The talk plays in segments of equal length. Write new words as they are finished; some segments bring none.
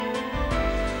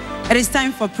It is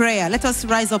time for prayer. Let us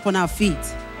rise up on our feet.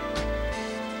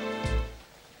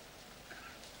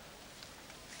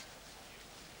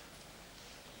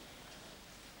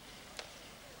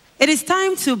 It is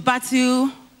time to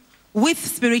battle with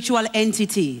spiritual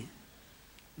entity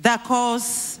that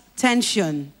cause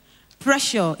tension,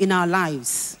 pressure in our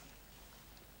lives.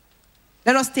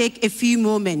 Let us take a few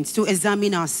moments to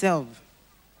examine ourselves.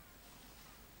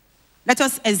 Let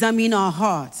us examine our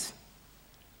heart.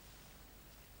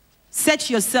 Search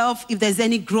yourself if there's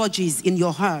any grudges in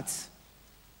your heart,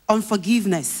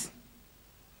 unforgiveness,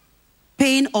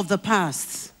 pain of the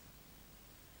past.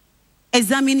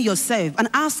 Examine yourself and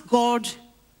ask God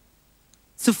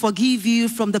to forgive you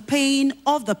from the pain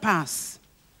of the past,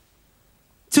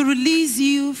 to release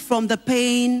you from the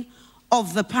pain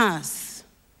of the past.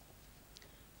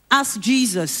 Ask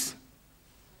Jesus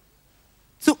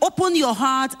to open your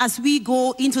heart as we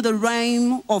go into the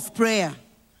realm of prayer.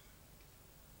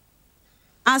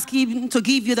 Ask him to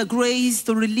give you the grace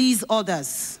to release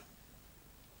others.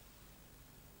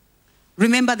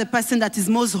 Remember, the person that is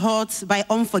most hurt by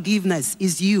unforgiveness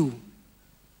is you.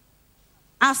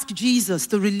 Ask Jesus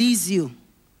to release you.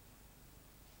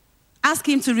 Ask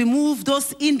him to remove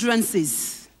those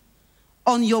hindrances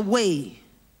on your way.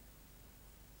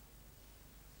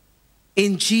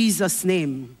 In Jesus'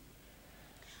 name.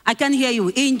 I can hear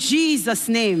you. In Jesus'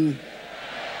 name.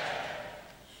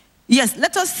 Yes,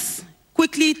 let us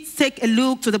quickly take a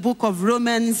look to the book of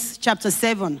Romans chapter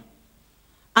 7.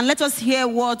 And let us hear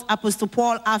what Apostle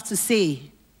Paul has to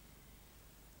say.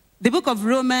 The book of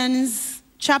Romans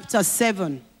chapter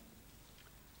 7.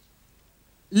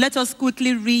 Let us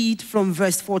quickly read from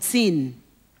verse 14.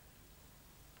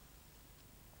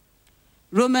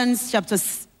 Romans chapter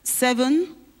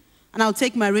 7, and I'll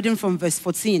take my reading from verse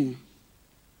 14.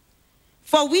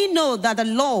 For we know that the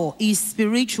law is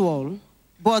spiritual,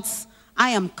 but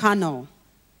I am carnal,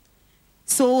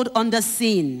 sold under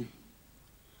sin.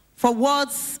 For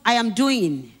what I am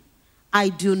doing, I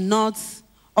do not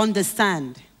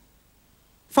understand.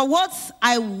 For what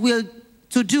I will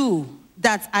to do,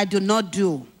 that I do not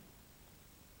do.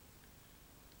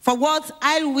 For what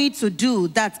I will to do,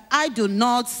 that I do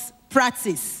not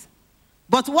practice.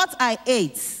 But what I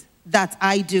hate, that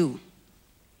I do.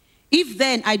 If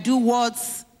then I do what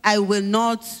I will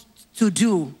not to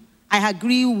do, I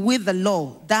agree with the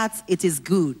law that it is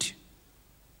good.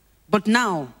 But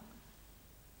now,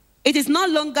 it is no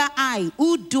longer I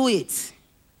who do it,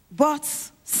 but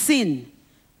sin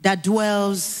that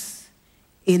dwells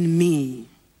in me.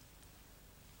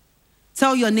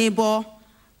 Tell your neighbor,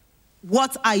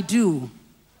 what I do,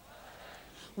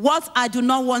 what I do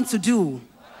not want to do,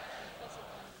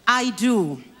 I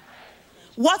do.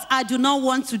 What I do not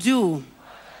want to do,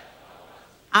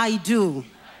 I do.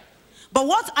 But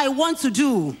what I want to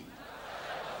do,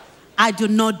 I do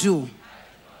not do.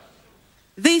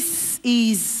 This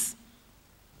is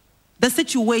the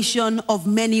situation of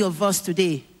many of us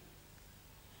today.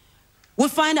 We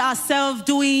find ourselves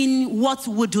doing what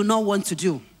we do not want to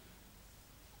do.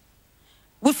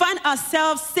 We find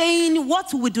ourselves saying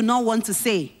what we do not want to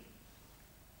say.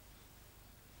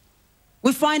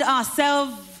 We find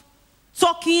ourselves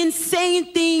talking,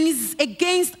 saying things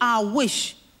against our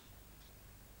wish.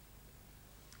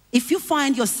 If you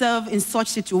find yourself in such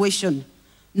situation,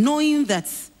 knowing that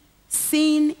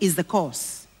sin is the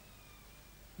cause,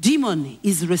 demon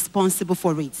is responsible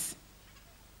for it.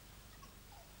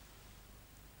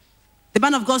 The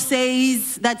man of God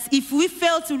says that if we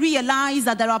fail to realize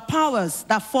that there are powers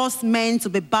that force men to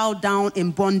be bowed down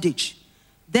in bondage,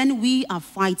 then we are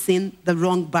fighting the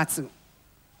wrong battle.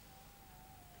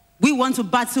 We want to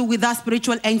battle with that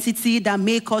spiritual entity that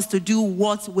makes us to do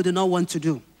what we do not want to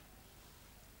do.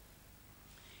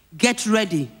 Get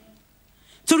ready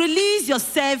to release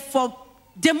yourself for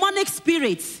demonic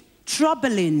spirits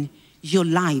troubling your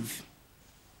life.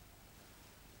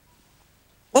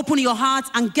 Open your heart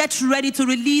and get ready to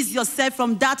release yourself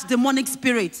from that demonic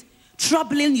spirit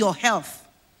troubling your health,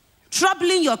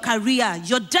 troubling your career,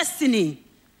 your destiny,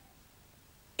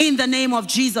 in the name of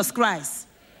Jesus Christ.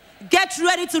 Get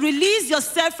ready to release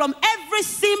yourself from every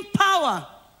sin power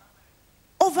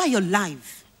over your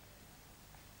life.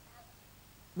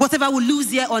 Whatever we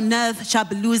lose here on earth shall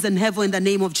be loosed in heaven in the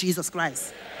name of Jesus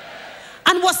Christ.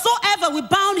 And whatsoever we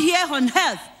bound here on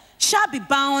earth shall be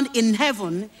bound in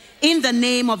heaven in the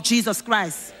name of Jesus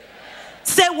Christ.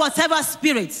 Say whatever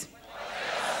spirit.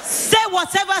 Say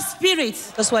whatever spirit.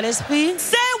 Say whatever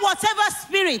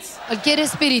spirit.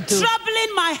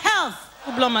 Troubling my health.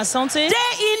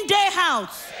 Day in, day out.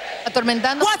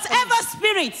 Whatever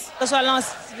spirit.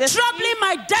 Troubling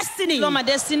my destiny.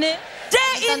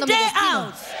 Day in, day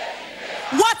out.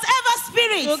 Whatever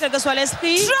spirit quel que soit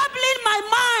l'esprit, troubling my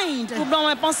mind, troublant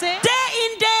mes pensées, day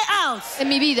in, day out. En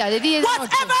mi vida, de día y de noche.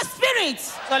 Whatever spirit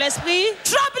soit l'esprit,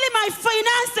 troubling my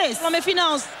finances, troublant mes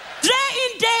finances, day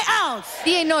in, day out.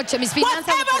 Día y noche, mis finanzas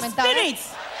Whatever aumentadas. spirit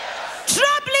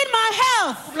troubling my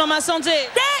health, troublant ma santé,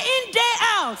 day in, day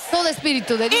out. Todo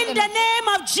espíritu de día y In de the noche. name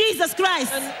of Jesus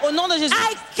Christ, au nom de Jésus,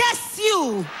 I curse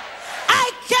you.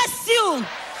 I curse you.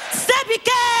 Say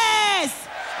because,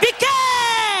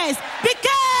 because,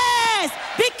 because,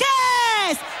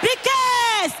 because,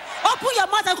 because. Open your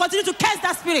mouth and continue to curse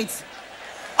that spirit.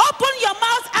 Open your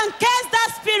mouth and curse that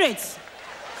spirit.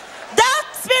 That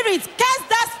spirit, curse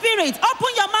that spirit.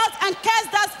 Open your mouth and curse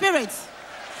that spirit.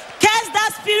 Curse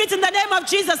that spirit in the name of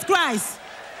Jesus Christ.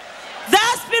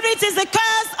 That spirit is the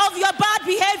curse of your bad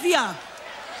behavior.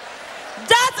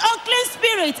 That unclean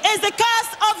spirit is the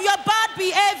curse of your bad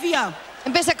behavior.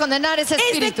 Empieza a condenar ese It's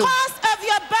the espíritu, cause of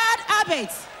your bad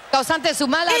habits. causante de su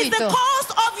mal It's the hábito, cause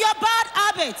of your bad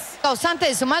habits. causante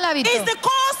de su mal hábito, It's the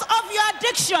cause of your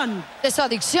addiction. de su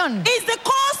adicción, It's the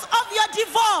cause of your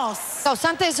divorce.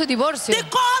 causante de su divorcio, The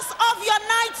cause of your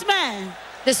nightmare.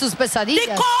 de sus The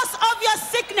pesadillas, cause of your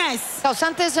sickness.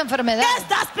 causante de su enfermedad. Curse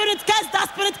that spirit, curse that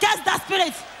spirit, curse that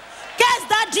spirit. Curse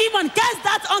that demon, curse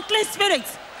that unclean spirit.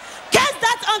 Curse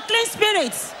that unclean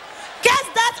spirit. Curse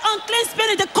that unclean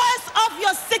spirit, the cause of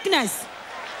your sickness.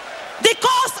 The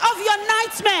cause of your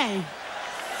nightmare.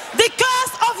 The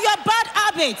cause of your bad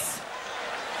habits.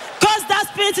 Curse that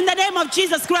spirit in the name of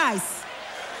Jesus Christ.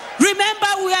 Remember,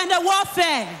 we are in a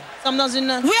warfare nous sommes dans une...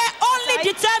 where only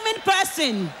determined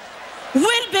person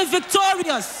will be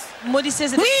victorious. Maudissez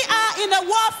ces We are in a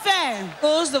warfare.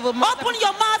 causes de vos Open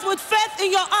your mouth with faith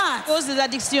in your heart causes des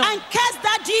addictions. and cast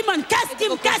that demon. Cast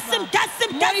him, cast him, cast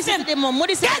him, cast Maudissez ces him. démons,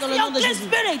 maudissez Cast dans the le nom de unclean Jésus.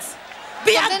 spirits.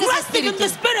 Be Condena ese aggressive in the espíritu.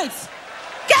 spirit.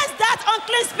 Cast that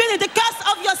unclean spirit, the curse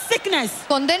of your sickness,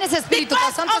 Condena ese the espíritu,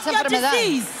 curse causante de of su your enfermedad,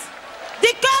 disease,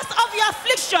 the curse of your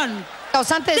affliction,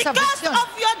 causante de the su curse aflicción, of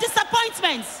your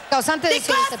disappointments, causante the de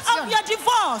su curse of decepción, your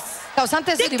divorce,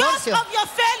 causante de the su curse divorcio, of your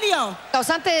failure,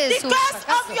 causante de the su curse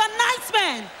of fracaso, your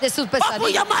nightmare. de sus Open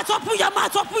your pesadillas. mouth, open your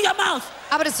mouth, open your mouth.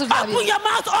 Abre sus Open labios. your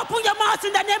mouth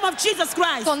in the name of Jesus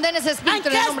Christ. Condena ese And espíritu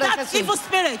en el cast nombre de that evil Jesús.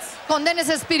 spirit. Condena ese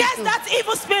Cast espíritu. that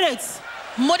evil spirit.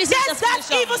 Maudissez Cast cet that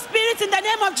esprit evil méchant. spirit in the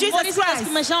name of Jesus Maudissez cet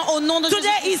esprit Christ. méchant au nom de Today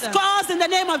is Jésus-Christ. caused in the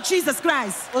name of Jesus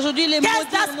Christ. Aujourd'hui, les Cast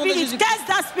maudits that au nom de spirit. Jésus. Cast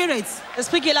that spirit.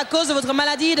 L'esprit qui est la cause de votre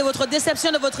maladie, de votre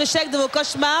déception, de votre échec, de vos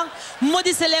cauchemars,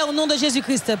 maudissez-les au nom de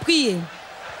Jésus-Christ. Priez.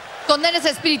 Condena ese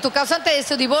espíritu, causante de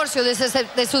su divorcio, de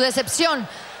su decepción.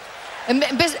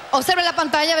 Observe la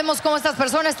pantalla, vemos cómo estas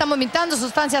personas están vomitando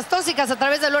sustancias tóxicas a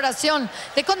través de la oración,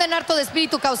 de condenar todo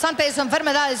espíritu causante de su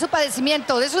enfermedad, de su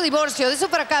padecimiento, de su divorcio, de su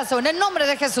fracaso, en el nombre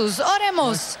de Jesús.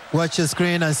 Oremos. Watch your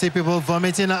screen and see people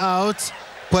vomiting out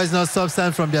poisonous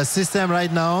substance from their system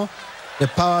right now. The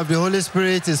power of the Holy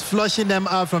Spirit is flushing them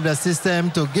out from their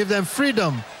system to give them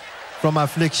freedom from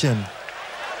affliction.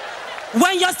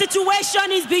 When your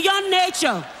situation is beyond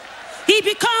nature, he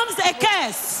becomes a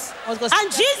curse. And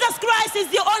Jesus Christ is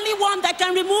the only one that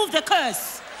can remove the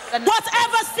curse.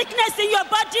 Whatever sickness in your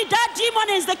body, that demon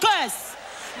is the curse.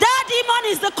 That demon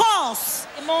is the cause.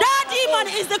 That demon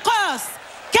is the curse.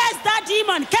 Curse that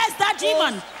demon. Curse that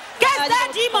demon. Curse that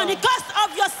demon. The curse of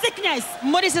your sickness.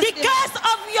 The curse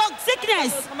of your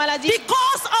sickness. The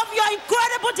cause of your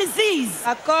incredible disease.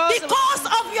 The cause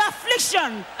of your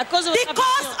affliction. The cause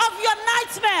of your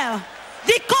nightmare.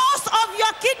 The cause of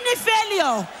your kidney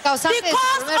failure. The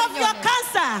cause of your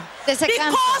cancer. The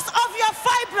cause of your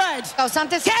fibroid.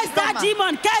 Curse that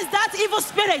demon. Curse that evil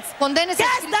spirit.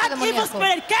 Curse that evil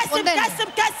spirit. Curse him. Curse him.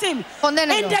 Curse him. In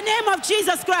the name of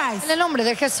Jesus Christ. En el nombre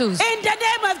de Jesús. In the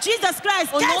name of Jesus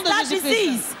Christ. Au nom Curse de that Jésus-Christ.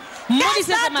 disease. Maudissez Curse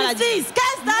ces that maladies. disease.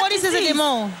 Curse that Maudissez ces disease.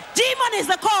 démons. Demon is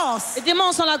the cause. Les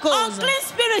démons sont la cause. Unclean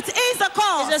spirit is the Les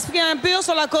cause. esprits impurs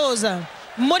sont la cause.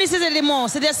 Maudissez ces démons,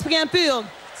 c'est des esprits impurs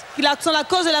qui sont la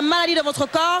cause de la maladie de votre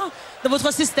corps, de votre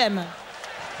système.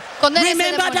 Condena ese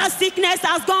Remember demonio. that sickness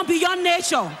has gone beyond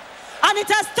nature. And it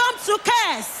has come to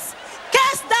curse.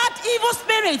 Curse that evil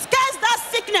spirit. Curse that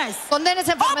sickness. Condena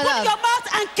esa Open enfermedad. your mouth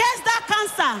and curse that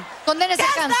cancer. Condena ese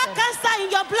Curse that cáncer. cancer in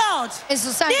your blood. En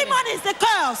su sangre. Demon is the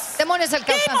curse. Demonio es el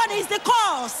Demon causante. is the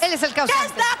cause. Él es el Curse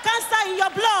causante. that cancer in your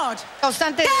blood.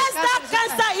 Causante de Curse that cáncer en su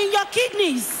cancer sangre. in your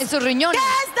kidneys. En sus riñones.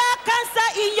 Curse that cancer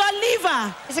in your liver.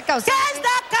 Ese Curse causante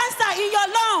that cancer in your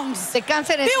lungs. de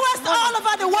cáncer en sus Viewers all pulmones.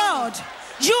 over the world,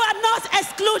 you are not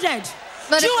excluded.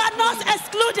 No eres You are not excluido.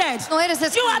 excluded. No eres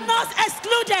You are excluido. not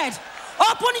excluded.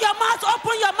 Open your mouth,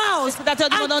 open your mouth. Spectateurs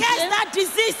du And monde curse entier, that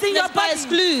disease in vous your n'êtes pas body.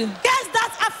 exclus. Curse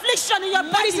that affliction in your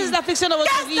body. Maudissez cette affliction dans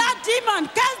votre Curse vie. that demon.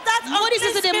 Curse that Maudissez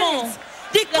unclean ce démon. spirit.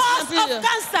 The cause cancer,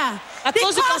 cancer, à the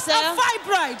cause du cause cancer, of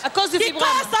fibroid, à cause du the fibrome,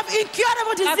 cause of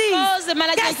incurable à disease. cause de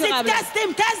maladies Cast it, incurables. cast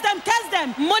them, cast them, cast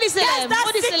them. Maudissez-les, Cast that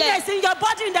maudissez-les. sickness in your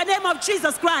body in the name of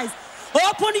Jesus Christ.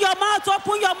 Open your mouth,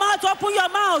 open your mouth, open your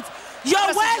mouth. Your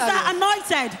Gracias words a Dios. are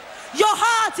anointed. Your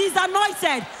heart is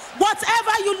anointed.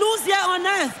 Whatever you lose here on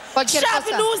earth Cualquier shall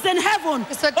be cosa loosed in heaven.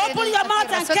 que suelte en Open la your mouth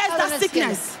tierra, and sueltado cast en that el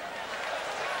sickness.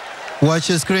 Watch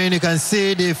your screen. You can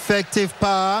see the effective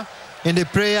power in the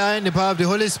prayer, in the power of the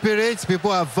Holy Spirit.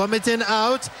 People are vomiting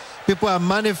out. People are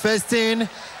manifesting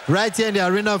right here in the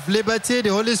arena of liberty. The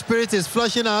Holy Spirit is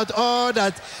flushing out all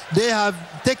that they have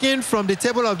taken from the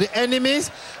table of the enemies.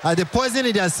 The poison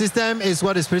in their system is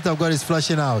what the Spirit of God is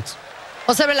flushing out.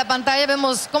 Observe la pantalla,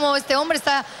 vemos cómo este hombre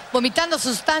está vomitando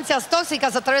sustancias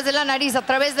tóxicas a través de la nariz, a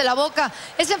través de la boca.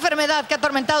 Esa enfermedad que ha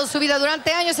atormentado su vida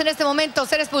durante años en este momento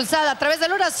ser expulsada a través de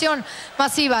la oración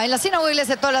masiva en la sinagoga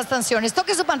Iglesia de todas las naciones.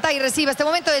 Toque su pantalla y reciba este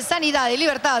momento de sanidad y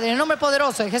libertad en el nombre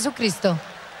poderoso de Jesucristo.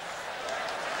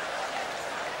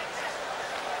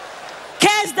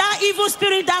 Curse that evil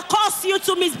spirit that caused you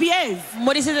to misbehave.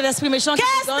 Maudissez cet esprit méchant qui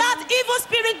Curse vous donne that evil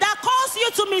spirit that caused you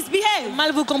to misbehave.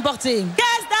 mal vous comporter.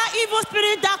 Curse that evil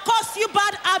spirit that caused you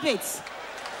bad habits.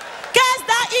 Curse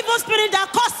that evil spirit that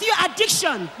caused you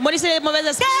addiction. Maudissez les mauvais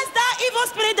esprits, Curse that evil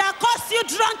spirit that caused you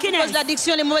cause drunkenness.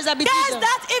 l'addiction, les mauvaises Curse habitudes,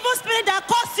 that evil spirit that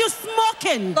caused you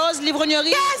smoking. cause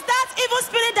l'ivrognerie, Curse that evil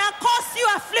spirit that caused you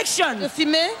affliction. de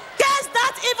fumer. Curse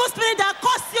that evil spirit that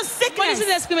caused you sickness. Maudissez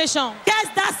l'esprit méchant.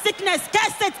 Curse that sickness.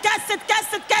 Curse it, curse it,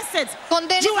 curse it, curse it.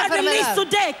 Condena You esa are released enfermedad.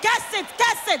 today. Curse it,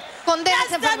 curse it. Condena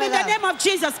esa Curse them in the enfermedad. name of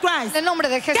Jesus Christ. En el nombre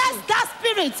de Jesús. Curse that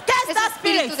spirit. Curse Ese that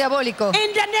spirit. espíritu diabólico.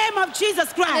 In the name of Jesus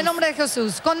En el Christ. nombre de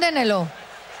Jesús, condénelo.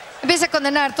 Empiece a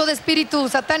condenar todo espíritu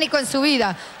satánico en su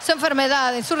vida, su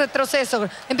enfermedad, en su retroceso.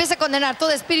 Empiece a condenar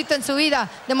todo espíritu en su vida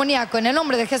demoníaco, en el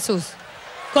nombre de Jesús.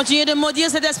 Continuez de maudire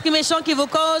cet esprit méchant qui vous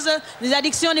cause des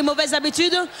addictions, des mauvaises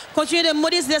habitudes. Continuez de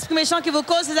maudire cet esprit méchant qui vous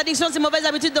cause ces addictions, ces mauvaises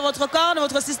habitudes dans votre corps, dans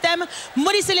votre système.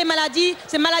 Maudissez les maladies,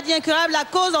 ces maladies incurables. La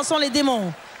cause en sont les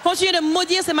démons. Continuez de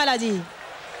maudire ces maladies.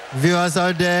 Viewers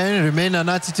out there, remain in an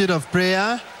attitude of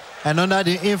prayer and under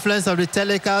the influence of the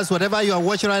telecast. Whatever you are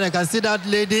watching right now, I can see that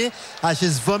lady as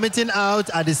she's vomiting out,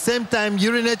 at the same time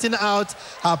urinating out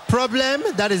her problem.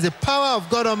 That is the power of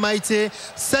God Almighty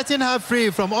setting her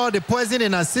free from all the poison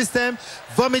in her system,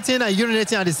 vomiting and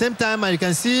urinating at the same time. And you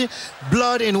can see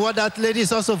blood in what that lady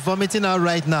is also vomiting out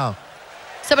right now.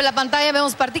 Sobre la pantalla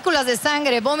vemos partículas de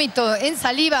sangre, vómito, en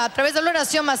saliva, a través de la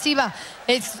oración masiva,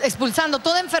 expulsando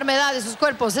toda enfermedad de sus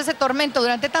cuerpos, ese tormento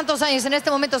durante tantos años, en este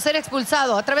momento ser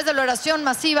expulsado a través de la oración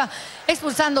masiva,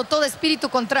 expulsando todo espíritu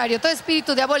contrario, todo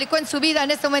espíritu diabólico en su vida,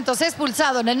 en este momento ser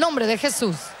expulsado en el nombre de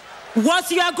Jesús. What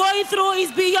you are going through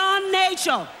is beyond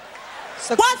nature.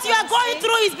 What you are going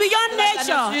through is beyond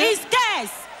nature. It's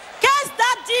curse. Curse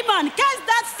that demon. Curse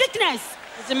that sickness.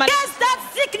 Curse that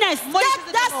sickness.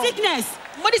 Curse that sickness.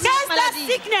 Curse that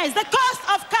sickness. The cause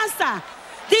of cancer.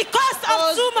 The cause of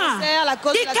tumor.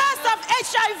 The cause of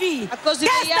HIV. Curse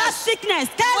that sickness.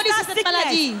 Curse that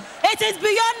sickness. It is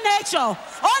beyond nature.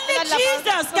 Only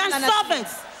Jesus can solve it.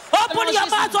 Open your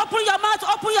mouth, open your mouth,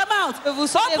 open your mouth.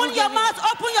 Open your mouth,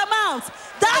 open your mouth.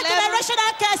 That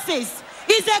generational curses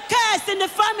is a curse in the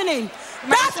family.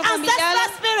 That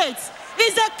ancestral spirit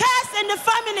is a curse in the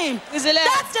family.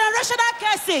 That generational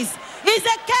curses is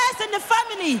a curse in the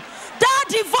family. That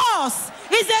divorce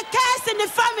is a curse in the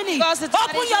family.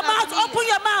 Open your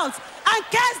mouth, and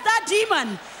curse that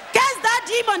demon. Curse that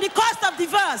demon, the cause of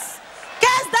divorce.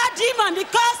 Curse that demon, the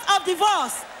cause of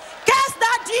divorce. Curse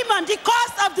that demon, the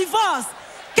cause of divorce.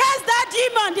 Curse that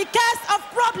demon, the cause of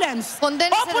problems. Open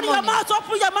your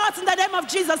mouth in the name of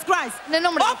Jesus Christ. Open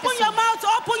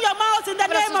your mouth in the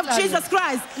name of Jesus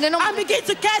Christ. And begin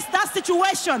to curse that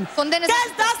situation.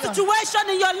 Curse that situation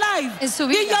in your life,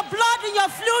 in your blood, in your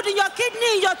fluid, in your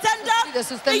kidney, in your tender,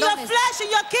 in your flesh, in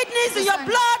your kidneys, in your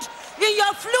blood, in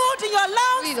your fluid, in your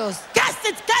lungs. Curse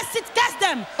it, curse it, curse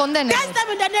them. Curse them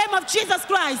in the name of Jesus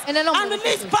Christ. And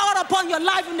release power upon your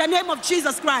life in the name of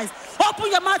Jesus Christ.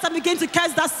 Open your mouth and begin to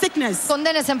curse that sickness.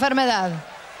 Condena esa enfermedad.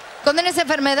 Condena esa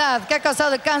enfermedad que ha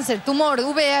causado cáncer, tumor,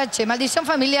 VIH, maldición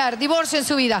familiar, divorcio en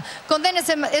su vida. Condena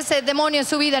ese demonio en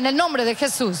su vida en el nombre de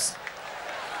Jesús.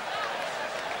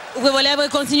 Ouvrez vos lèvres et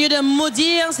continuez de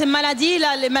maudire ces maladies.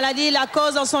 Les maladies, la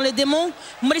cause en sont les démons.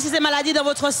 Maudissez ces maladies dans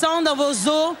votre sang, dans vos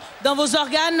os, dans vos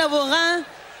organes, dans vos reins,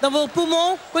 dans vos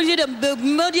poumons. Continuez de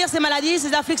maudire ces maladies,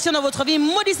 ces afflictions dans votre vie.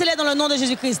 Maudissez-les dans le nom de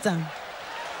Jésus-Christ.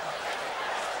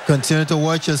 Continue to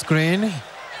watch your screen.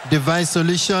 divine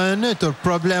solution to a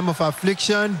problem of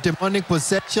affliction, demonic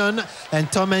possession,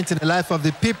 and torment in the life of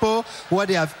the people. What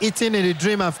they have eaten in the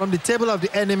dream and from the table of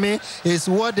the enemy is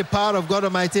what the power of God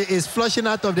Almighty is flushing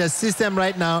out of their system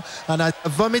right now. And as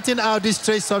they're vomiting out these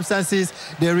trace substances,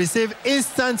 they receive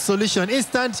instant solution,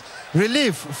 instant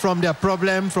relief from their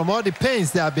problem, from all the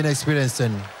pains they have been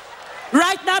experiencing.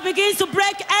 Right now, begin to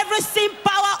break every sin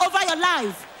power over your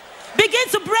life. Begin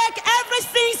to break every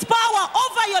sin's power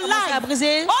over your life. Open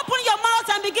your mouth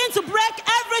and begin to break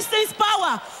every sin's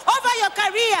power over your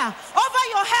career, over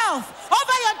your health,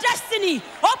 over your destiny.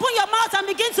 Open your mouth and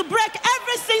begin to break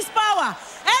every sin's power.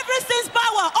 Every sin's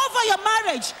power over your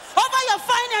marriage, over your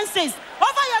finances,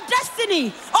 over your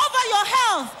destiny, over your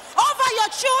health, over your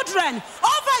children,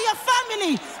 over your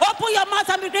family. Open your mouth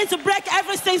and begin to break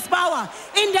every sin's power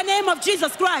in the name of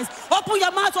Jesus Christ. Open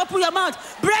your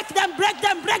mouth, break them, break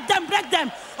them, break them, break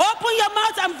them. Open your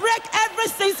mouth and break every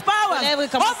sin's power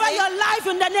over your life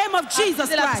in the name of Jesus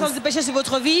Brisez la puissance Christ. du péché sur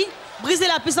votre vie. Brisez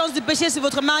la puissance du péché sur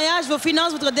votre mariage, vos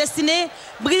finances, votre destinée.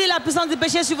 Brisez la puissance du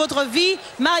péché sur votre vie,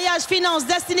 mariage, finances,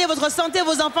 destinée, votre santé,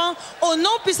 vos enfants, au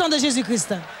nom puissant de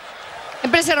Jésus-Christ.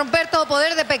 Empiece a romper todo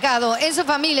poder de pecado en su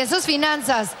familia, en sus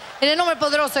finanzas, en el nombre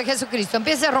poderoso de Jesucristo.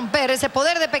 Empiece a romper ese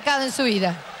poder de pecado en su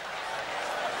vida.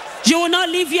 You will not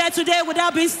leave here today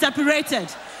without being separated.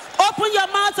 Open your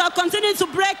mouth and continue to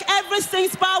break every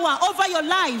sin's power over your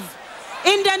life.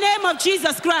 In the name of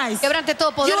Jesus Christ. Quebrante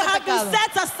todo poder You de have been pecado.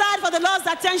 set aside for the Lord's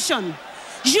attention.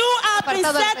 You have been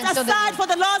Apartado de la set atención de aside Dios. for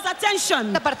the Lord's attention.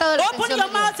 Apartado de la Open atención your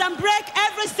de Dios. mouth and break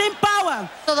every sin power.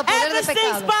 Todo poder Every de sin's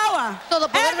pecado. power. Todo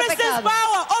poder de Every sin's pecado.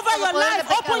 power over Todo your poder de life.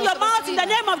 pecado Open your sobre mouth su in the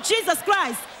vida. name of Jesus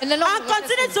Christ. En el nombre And de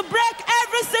continue Jesús. to break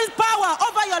every sin's power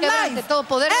over your Quebrante life. todo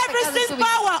poder de Every pecado en su sin's vida.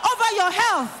 power over your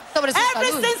health. Sobre su Every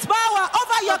salud. sin's power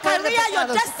over your Todo poder de career, your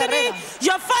pecado, su destiny, carrera.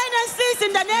 your finances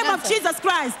in the name of Finanzas. Jesus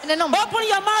Christ. En el nombre de Open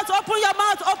your mouth, open your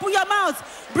mouth, open your mouth.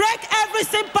 Break every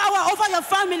sin power over your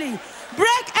family.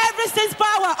 Break every sin's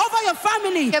power over your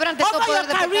family, Quebrante todo over your poder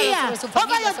de pecado career, sobre su over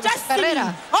familia, your sobre su destiny,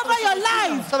 carrera, over sobre your su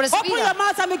destino, life. sobre su Open vida. your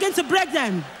mouth and begin to break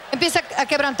them. Empieza a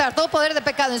quebrantar todo poder de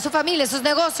pecado en su familia, en sus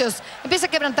negocios. Empieza a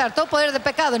quebrantar todo poder de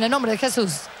pecado en el nombre de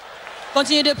Jesús.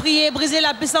 Continuez de prier, brisez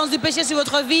la puissance du péché sur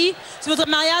votre vie, sur votre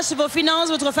mariage, sur vos finances,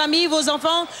 votre famille, vos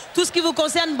enfants, tout ce qui vous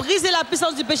concerne. Brisez la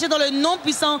puissance du péché dans le nom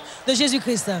puissant de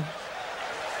Jésus-Christ.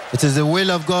 It is the will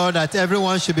of God that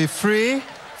everyone should be free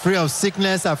of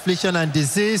sickness, affliction, and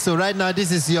disease. So right now,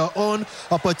 this is your own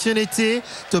opportunity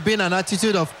to be in an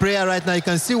attitude of prayer right now. You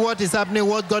can see what is happening,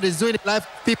 what God is doing in the life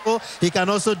of people. He can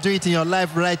also do it in your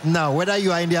life right now. Whether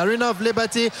you are in the arena of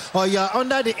liberty or you are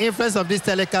under the influence of this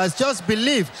telecast, just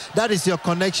believe that is your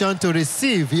connection to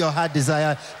receive your heart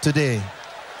desire today.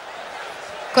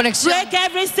 Conexión. Break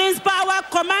every sin's power,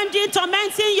 commanding,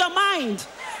 tormenting your mind.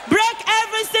 Break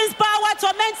every sin's power,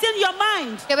 tormenting your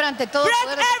mind. Quebrante todo Break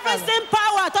poder de every pecado. sin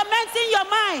power, tormenting your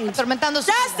mind. Atormentando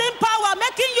su That vida. sin power,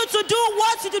 making you to do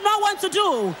what you do not want to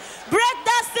do. Break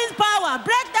that sin's power.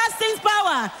 Break that sin's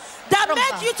power. That Rompa.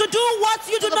 make you to do what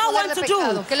you do Todo not poder want de to do.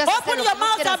 pecado, que le hace Open hacer lo your que no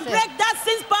mouth quiere and hacer. break that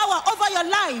sin's power over your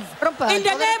life. Rompa In el the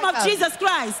poder de name of pecado. Jesus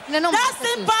Christ. En el nombre That de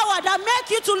sin Jesús. power that make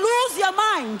you to lose your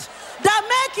mind. That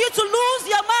make you to lose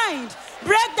your mind.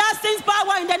 Break that sin's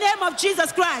power in the name of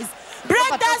Jesus Christ. Break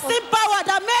Rompa that todo. sin power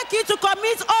that make you to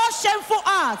commit all shameful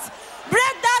acts.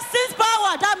 Break that sin's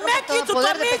power that Rompa make you todo to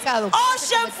poder de commit pecado. all Que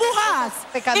shameful cometer acts.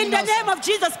 cosas In the pecaminosas. name of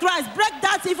Jesus Christ, break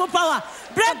that evil power.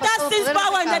 Break Rompa that todo sin's poder de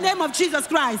power in the pecado. name of Jesus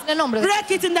Christ. En el nombre de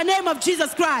Break it in the name of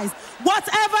Jesus Christ.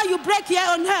 Whatever you break here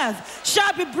on earth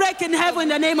shall be break in heaven in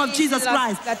the name of Jesus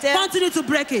Christ. Continue to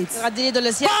break it. Sera délié dans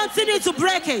le ciel. Continue to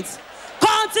break it.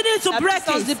 Continue to La break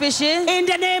puissance du it. péché In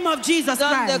the name of Jesus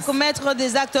donne de Christ. commettre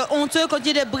des actes honteux.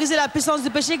 Continuez de briser la puissance du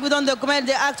péché qui vous donne de commettre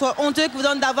des actes honteux, qui vous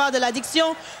donne d'avoir de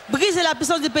l'addiction. Brisez la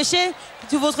puissance du péché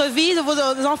sur votre vie, de vos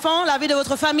enfants, la vie de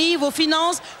votre famille, vos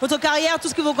finances, votre carrière, tout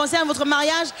ce qui vous concerne, votre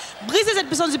mariage. Brisez cette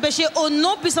puissance du péché au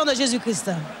nom puissant de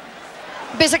Jésus-Christ.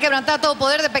 Empieza a quebrantar todo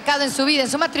poder de pecado en su vida,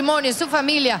 en su matrimonio, en su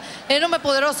familia, en el nombre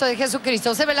poderoso de Jesucristo.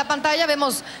 Observe en la pantalla,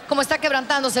 vemos cómo está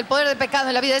quebrantándose el poder de pecado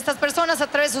en la vida de estas personas a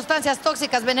través de sustancias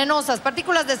tóxicas, venenosas,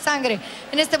 partículas de sangre.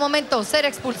 En este momento, ser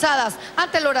expulsadas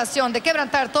ante la oración de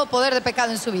quebrantar todo poder de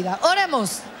pecado en su vida.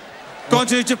 Oremos.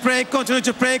 Continue to pray, continue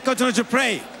to pray, continue to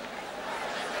pray.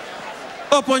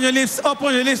 Open your lips,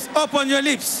 open your lips, open your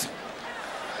lips.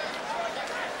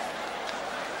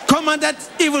 Command that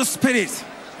evil spirit.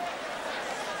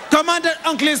 Command that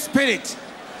unclean spirit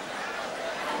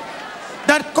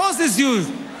that causes you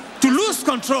to lose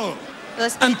control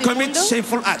and commit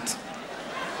shameful act.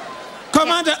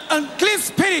 Command the unclean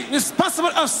spirit responsible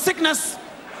of sickness,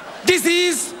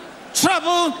 disease,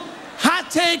 trouble,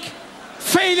 heartache,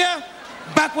 failure,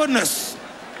 backwardness.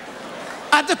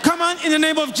 At the command in the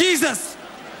name of Jesus,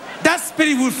 that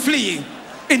spirit will flee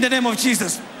in the name of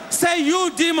Jesus. Say,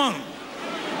 you demon,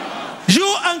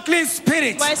 you unclean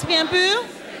spirit, Toi, esprit impur,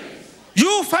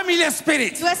 you familiar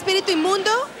spirit, Tu espíritu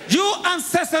inmundo, you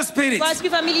ancestral spirit, toi, esprit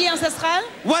familier ancestral,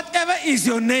 whatever is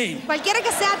your name, cualquiera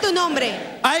que sea tu nombre,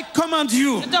 I command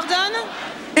you je t'ordonne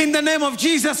in the name of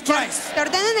Jesus Christ. te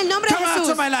ordeno en el nombre de Come out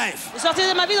Jesús. of my life. de sortir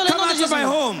de ma vie dans le Come nom de out of my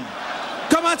Jésus. home.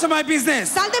 Come out of my business.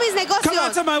 Sal de mis Come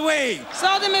out negocios. of my way.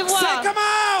 Sors de mes Say, voies. come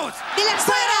out. Dile Say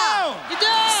fuera. out. Dis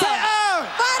Say dehors. out.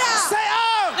 Fuera. Say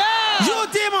out. Dehors. You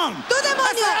demon. Tu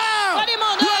demonio. I say out. Toi,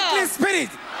 démon, You dehors. unclean spirit.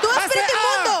 Tu I say espíritu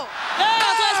inmundo. out.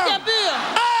 Dehors, toi, esprit impur.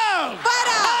 Out.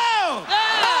 Fuera. Out.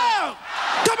 Out.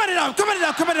 Command it out. Command it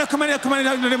out. Command it out. Command it out. Command it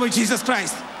out in the name of Jesus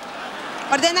Christ.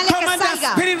 Ordénale que Command that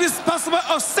salga. spirit responsible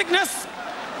of sickness,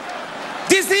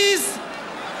 disease.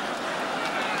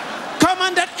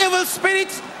 Command that evil spirit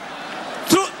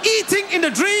through eating in the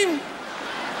dream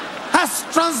has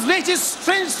translated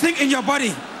strange thing in your body.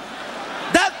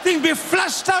 That thing be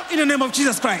flushed out in the name of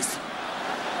Jesus Christ.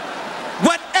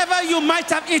 Whatever you might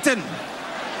have eaten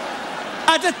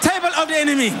at the table of the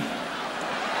enemy,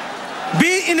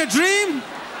 be in a dream,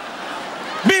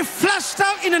 be flushed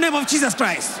out in the name of Jesus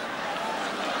Christ.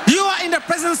 You are in the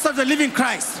presence of the living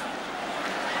Christ.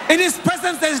 In His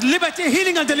presence there is liberty,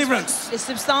 healing and deliverance. Les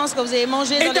substances que vous avez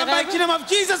mangées In dans the les mighty rêves, name of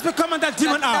Jesus, we command that la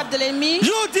demon table out. de l'ennemi,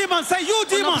 You demon, say you au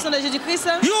nom demon. puissant de Jésus-Christ,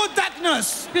 You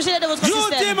darkness. purgez-les de votre You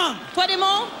système. demon. Toi,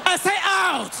 démon, I say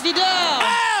out. dis dehors.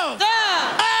 Out. Dehors.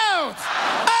 Out.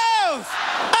 Out.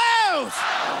 Out.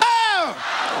 Out.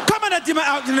 Command that demon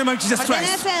out in the name of Jesus Ordena a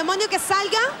Christ. ese demonio que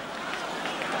salga.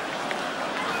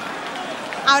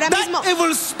 Ahora mismo. That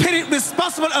evil spirit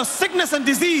responsible of sickness and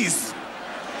disease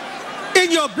in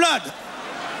your blood,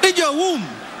 in your womb,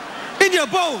 in your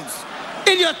bones,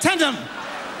 in your tendon,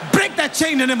 break that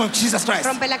chain in the name of Jesus Christ.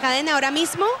 Rompe la cadena ahora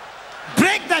mismo.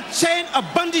 Break that chain of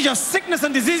bondage of sickness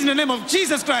and disease in the name of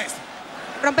Jesus Christ.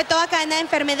 Rompe toda cadena de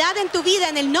enfermedad en tu vida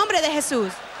en el nombre de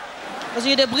Jesús.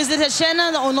 Continuez de briser cette chaîne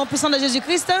au nom puissant de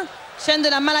Jésus-Christ. Chaîne de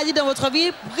la maladie dans votre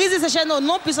vie, brisez cette chaîne au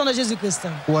nom puissant de Jésus-Christ.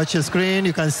 Watch your screen.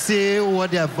 You can see what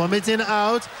they are vomiting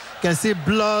out. You can see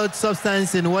blood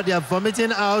substance in what they are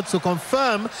vomiting out to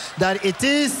confirm that it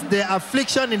is the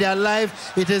affliction in their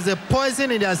life. It is the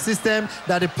poison in their system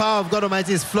that the power of God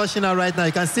Almighty is flushing out right now.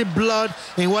 You can see blood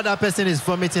in what that person is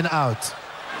vomiting out.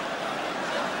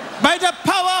 By the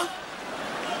power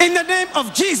in the name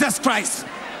of Jesus Christ,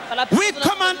 Par la we puissance de notre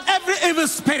command every evil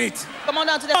spirit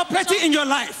commandant tout operating esprit in your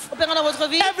life, opérant dans votre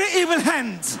vie, every evil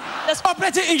hand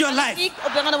operating in your life,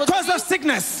 opérant dans votre cause vie, of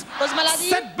sickness, cause maladie,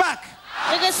 setback,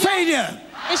 régression, failure,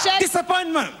 échec,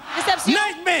 disappointment, déception,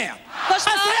 nightmare.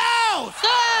 cauchemar. I say out!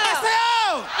 I say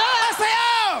out! I say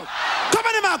out!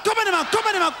 Command them out! Command them out!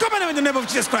 Command them out! Command them in the name of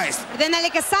Jesus Christ.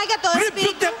 Ordénale que salga todo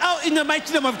Rebuke espíritu. them out in the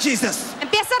mighty name of Jesus.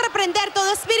 Empieza a reprender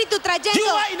todo espíritu You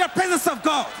trayendo. are in the presence of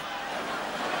God,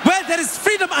 where there is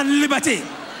freedom and liberty.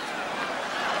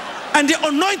 And the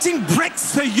anointing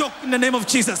breaks the yoke in the name of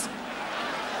Jesus.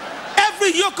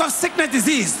 Every yoke of sickness,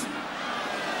 disease,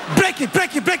 break it,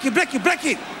 break it, break it, break it, break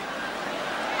it.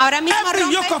 Ahora mismo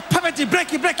Every yoke rompe of poverty,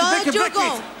 break it, break it, todo break it, break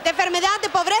yugo it. de enfermedad, de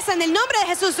pobreza en el nombre de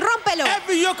Jesús. Rómpelo.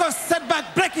 Every yoke of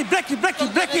setback, break it, break it, break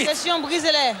it, break it. régression,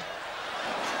 brisez-les.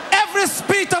 Every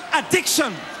spirit of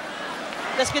addiction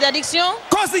L'esprit d'addiction,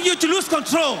 causing you to lose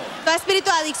control, Todo espíritu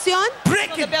de adicción.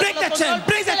 break it, break that chain,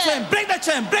 break that chain, break that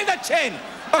chain, break that chain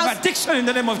of addiction in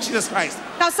the name of Jesus Christ.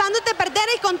 Causándote perder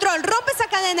el control. Rompe esa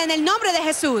cadena en el nombre de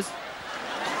Jesús.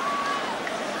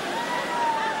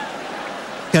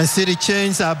 You can see the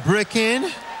chains are breaking.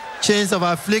 Chains of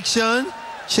affliction,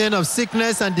 chain of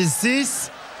sickness and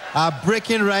disease are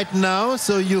breaking right now.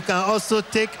 So you can also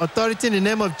take authority in the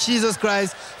name of Jesus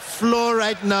Christ. Flow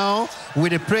right now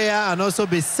with a prayer and also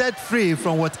be set free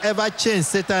from whatever chain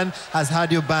Satan has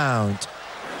had you bound.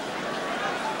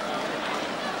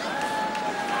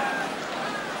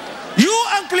 You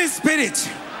unclean spirit.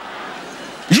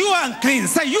 You are unclean.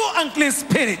 Say, you unclean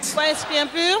spirit. toi, esprit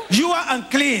impur, You are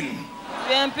unclean.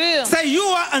 tu es impur. Say, you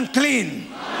are unclean.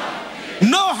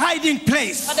 No hiding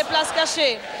place. Pas de place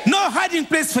cachée. No hiding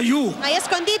place for you. No hay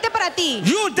escondite para ti.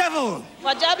 You devil.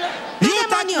 Toi, diable, You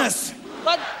demonio. darkness.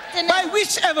 toi, By ténèbres,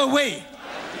 whichever way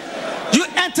you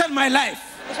entered my life,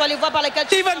 que ce soit les voies par lesquelles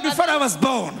tu even before I was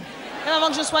born, même avant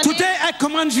que je sois né, today I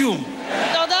command you,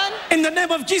 je t'ordonne, in the name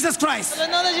of Jesus Christ, au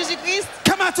nom de Jésus-Christ,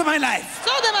 come out of my life.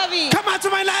 sors de ma vie. Come out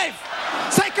of my life.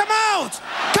 Say, come out.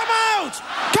 Come out.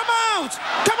 Come out.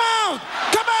 Come out.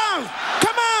 Come out.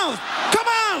 Come out. Come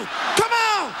out. Come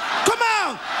out. Come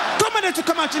out. Command them to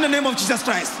come out in the name of Jesus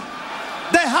Christ.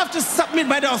 They have to submit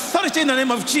by the authority in the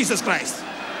name of Jesus Christ.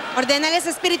 Ordénale ese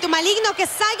espíritu maligno que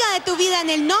salga de tu vida en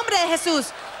el nombre de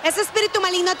Jesús. Ese espíritu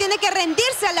maligno tiene que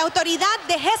rendirse a la autoridad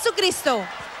de Jesucristo.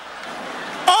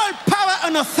 All power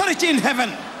and authority in heaven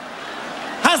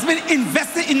has been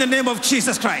invested in the name of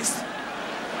Jesus Christ.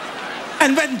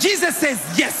 And when Jesus says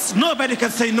yes, nobody can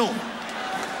say no.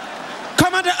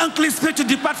 Command the unclean spirit to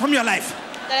depart from your life.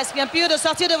 L'esprit impur de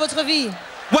sortir de votre vie.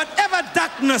 Whatever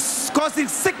darkness causing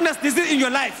sickness, disease in your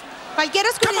life, Cualquier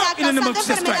oscuridad in the name causando of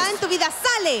Jesus enfermedad Christ. en tu vida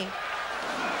sale.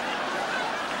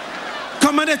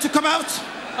 command it to come out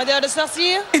Ordonne de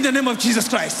sortir. in the name of Jesus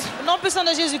Christ. Au nom puissant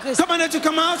de Jésus-Christ. Command it to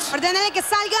come out Ordénale que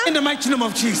salga in the mighty name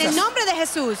of en el Jesus. nombre de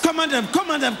Jesús. Command them,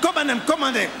 command them, command them,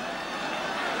 command them.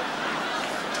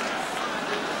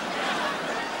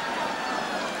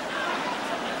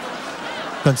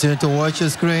 Continue to watch your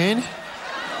screen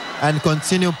and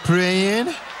continue praying.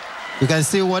 You can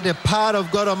see what the power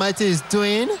of God Almighty is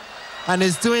doing, and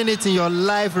is doing it in your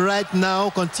life right now.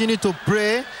 Continue to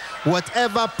pray.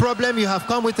 Whatever problem you have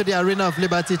come with to the arena of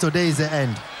liberty, today is the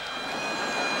end.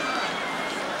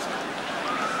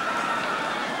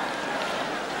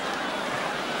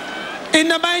 In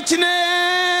the mighty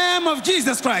name of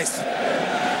Jesus Christ.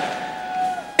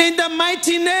 In the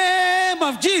mighty name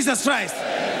of Jesus Christ.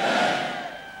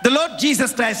 The Lord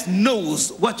Jesus Christ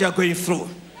knows what you're going through.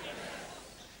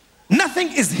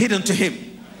 Nothing is hidden to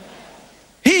him.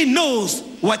 He knows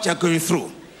what you're going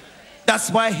through. That's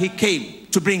why he came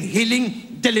to bring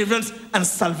healing, deliverance, and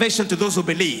salvation to those who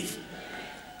believe.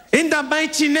 In the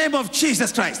mighty name of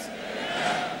Jesus Christ.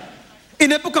 In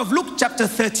the book of Luke chapter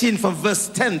 13 from verse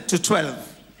 10 to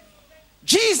 12,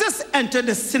 Jesus entered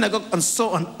the synagogue and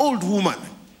saw an old woman.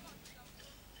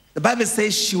 The Bible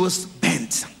says she was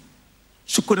bent.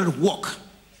 She couldn't walk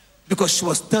because she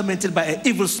was tormented by an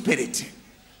evil spirit.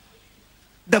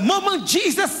 The moment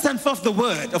Jesus sent forth the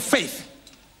word of faith,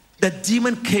 the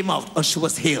demon came out and she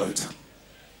was healed.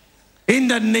 In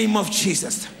the name of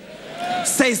Jesus.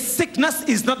 Say, sickness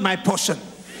is not my portion.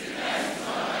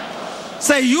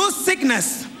 Say, you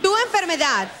sickness, Tu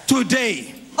enfermedad,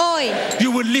 today hoy, you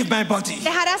will leave my body.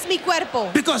 dejarás mi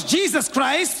cuerpo. Because Jesus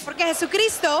Christ Porque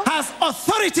Jesucristo has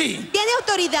authority tiene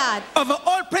autoridad over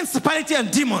all principality and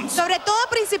demons. sobre todo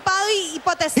principado y His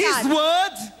potestad.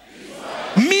 word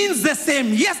means the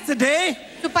same yesterday,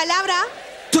 Tu palabra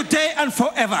today, and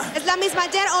forever. es la misma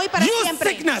ayer, hoy, para You siempre.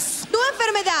 sickness, Tu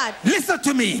enfermedad, listen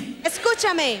to me.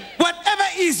 escúchame. Whatever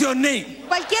is your name,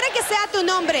 Cualquiera que sea tu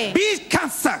nombre, be it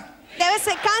cancer, debe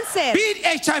ser cáncer, be it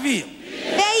HIV,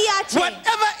 VIH.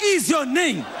 whatever is your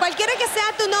name, Cualquiera que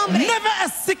sea tu nombre, never a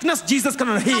sickness Jesus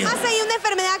cannot heal. jamás hay una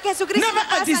enfermedad que Jesucristo Never no a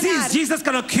pueda disease sanar. Jesus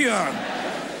cannot cure.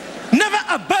 Never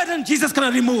a burden Jesus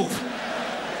cannot remove.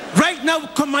 Right now,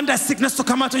 command that sickness to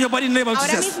come out of your body in the name of Ahora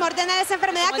Jesus. mismo ordena esa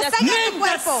enfermedad que salga de tu Name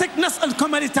that cuerpo. sickness and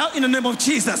command it out in the name of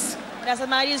Jesus. Laisse cette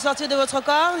maladie sortir de votre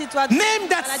corps. Dis-toi, Name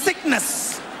that maladie.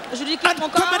 sickness Je lui quitte and mon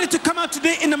command corps. it to come out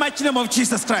today in the mighty name of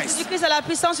Jesus Christ. Jésus-Christ a la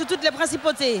puissance sur toutes les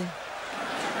principautés.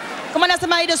 Commandez à cette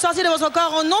maladie de sortir de votre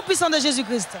corps au nom puissant de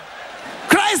Jésus-Christ.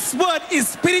 Christ's word is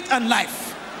spirit and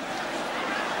life.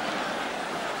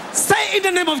 Say in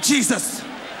the name of Jesus,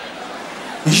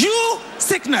 you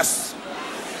sickness,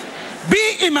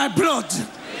 be in my blood,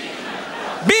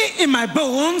 be in my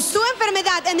bones, Tu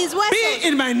enfermedad en mis be huesos,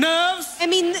 in my nerves, en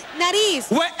mi nariz,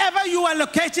 wherever you are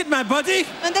located, my body,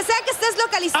 donde sea que estés I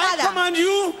localizada. command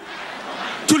you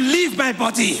to leave my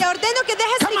body. Te ordeno que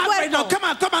dejes Come mi out right now. cuerpo. Come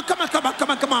out, come out, come out, come out,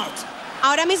 come out, come out.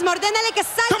 Ahora mismo ordénale que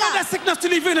Command that salga. sickness to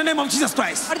leave you in the name of Jesus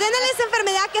Christ. Ordénale esa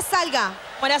enfermedad que salga.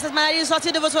 Commandez à cette maladie de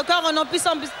sortir de votre corps au nom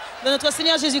puissant de notre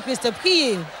Seigneur Jésus-Christ.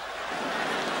 Priez.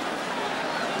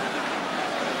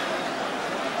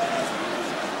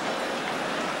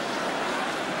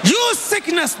 You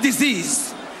sickness,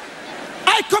 disease,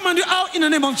 I command you out in the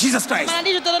name of Jesus Christ.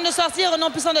 Maladie, je te donne de sortir au nom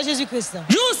puissant de Jésus-Christ.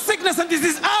 You sickness and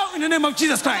disease out in the name of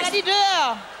Jesus Christ. Maladie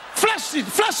dehors.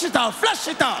 Flush it out, flush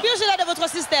it out. Purgez-la de votre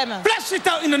système. Flush it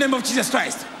out in the name of Jesus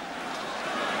Christ.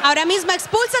 Ahora mismo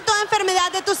expulsa toda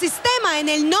enfermedad de tu sistema en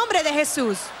el nombre de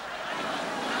Jesús.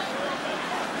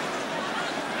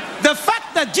 The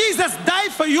fact that Jesus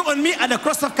died for you and me at the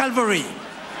cross of Calvary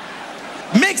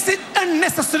makes it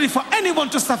unnecessary for anyone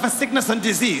to suffer sickness and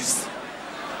disease.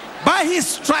 By his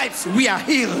stripes we are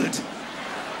healed.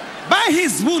 By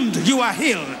his wound you are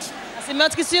healed. À ces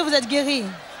meurtrissures, vous êtes guéris.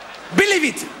 Believe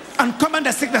it and command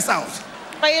the sickness out.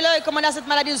 Croyez-le et commandez à cette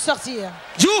maladie de sortir.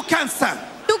 You cancer,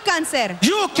 Tu cáncer.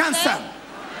 you cancer,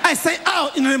 I say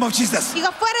out in the name of Jesus. Digo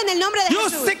fuera en el nombre de You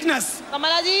Jesús. sickness La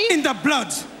maladie, in the blood,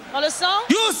 dans le sang,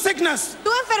 you sickness Tu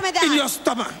enfermedad in your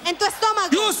stomach, en tu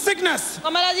estómago. you sickness la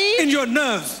maladie, in your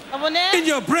nerves, dans vos nerfs, in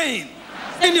your brain,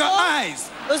 in your cerveau, eyes,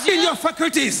 aux in yeux, your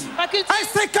faculties. facultés. I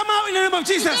say, come out in the name of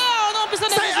Jesus. Dehors, au nom puissant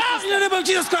de Say out in Jésus-Christ. the name of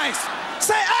Jesus Christ.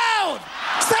 Say out.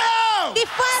 Say out. Di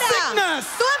fuera. Sickness.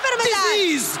 Tu enfermedad.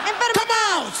 Disease. Enfermedad. Come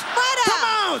out. Fuera. Come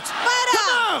out. Fuera.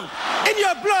 Come out. In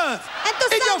your blood. En tu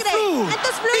in your sangre. fluid. En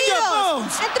tus In your fluidos.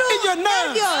 bones. En tus in your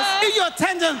nerves. nervios. In your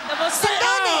tendons. vos Say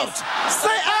out. tendones.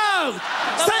 Say out.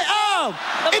 Say out.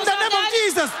 Dans In vos the name of organes.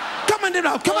 Jesus. Command them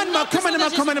out. Command them out. Command them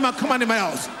out. Command them out. Command them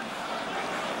out.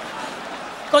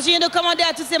 Continuez de commander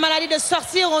à toutes ces maladies de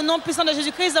sortir au nom puissant de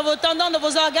Jésus-Christ, dans vos tendons, dans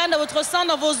vos organes, dans votre sang,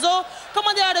 dans vos os.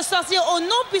 Commandez-leur de sortir au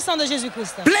nom puissant de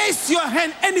Jésus-Christ. Place your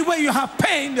hand anywhere you have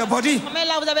pain in your body. Mais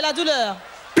là, vous avez la douleur.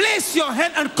 Place your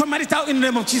hand and command it out in the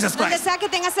name of Jesus Donde Christ. sea que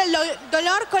tengas el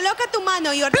dolor, coloca tu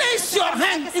mano y ordena Place your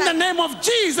hand in the name of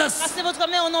Jesus. Placez votre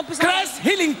main au nom puissant de Christ's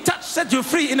healing touch set you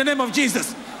free in the name of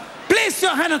Jesus. Place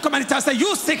your hand and command it out. Say,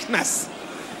 you sickness,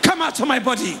 come out of my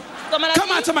body. Come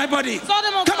out of my body.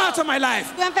 Come out of my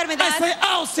life. Tu enfermedad. I say,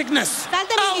 out sickness, Sal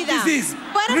de mi out vida. disease.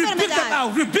 Fuera Rebuke them enfermedad.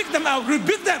 out, rebuke them out,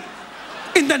 rebuke them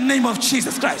in the name of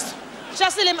Jesus Christ.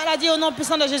 Chassez les maladies au nom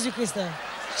puissant de Jésus-Christ.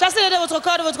 Chassez-les de votre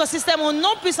corps, de votre système au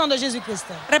nom puissant de Jésus-Christ.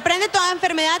 Reprende toda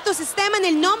enfermedad tu sistema en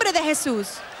el nombre de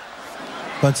Jesús.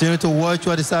 Continue to watch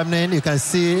what is happening. You can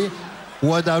see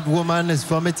what that woman is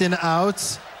vomiting out,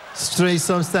 strange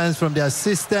substance from their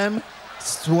system,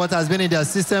 what has been in their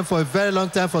system for a very long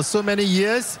time, for so many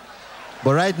years.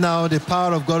 But right now, the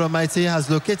power of God Almighty has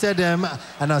located them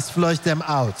and has flushed them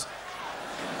out.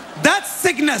 That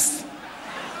sickness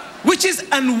which is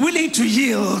unwilling to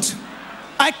yield,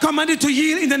 I command it to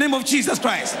yield in the name of Jesus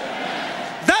Christ.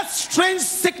 That strange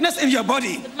sickness in your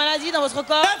body, Cette maladie dans votre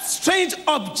corps, that strange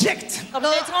object, comme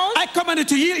étrange, I command it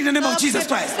to yield in the name of Jesus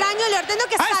Christ. Extraño, le ordeno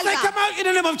que I say, salga. come out in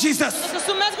the name of Jesus. se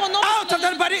soumettre au nom Out puissant of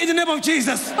that body in the name of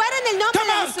Jesus. Fuera en el nombre Come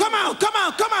de out, Jesús. come out, come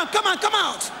out, come out, come out, come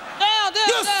out. Dehors,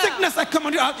 You dehors, dehors. sickness, I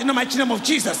command you out in the mighty name of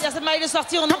Jesus. Il y a cette maladie de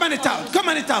sortir au nom Command it puissant de out,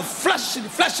 command it out,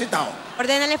 flush it out.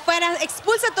 Ordénale fuera,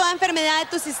 expulsa toda enfermedad de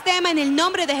tu sistema en el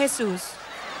nombre de Jesús.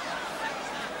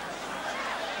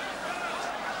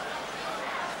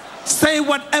 Say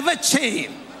whatever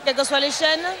chain Quelles que soient les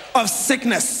chaînes, of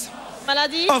sickness,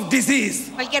 maladies, of disease,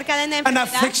 Cualquier cadena de and enfermedad,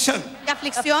 affliction de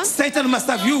aflicción Satan must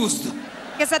have used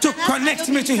que to Satanás connect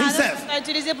haya me to utilizado himself. à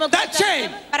utiliser pour That chain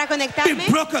para be conectarme,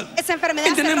 broken esa enfermedad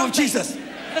in the se name of rompe. Jesus.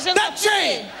 That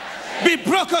chain be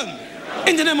broken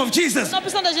in the name of Jesus. au nom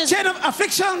puissant de Jésus. Chain of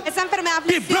affliction Esa enfermedad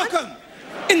be aflicción broken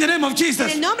in the name of en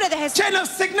Jesus. el nombre de Jesús. Chain of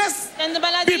sickness Chaîne de be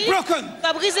maladie, broken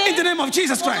soit brisée in the name of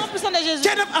Jesus au nom Christ. puissant de Jésus.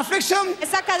 Chain of affliction,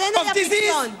 Esa cadena de of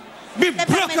disease aflicción, be de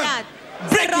broken. enfermedad,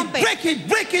 Break se it, rompe. break it,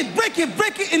 break it, break it,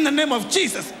 break it in the name of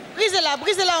Jesus. Brisez-la,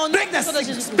 brisez-la au nom Break that puissant de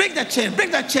sickness, Jésus. break that chain,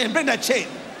 break that chain, break that chain.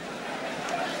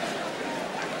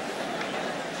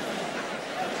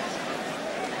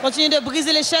 Continuez de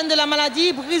briser les chaînes de la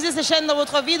maladie, brisez ces chaînes dans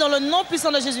votre vie dans le nom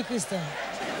puissant de Jésus-Christ.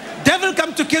 Devil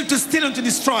come to kill, to steal, and to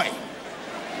destroy.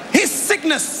 His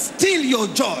sickness steal your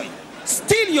joy,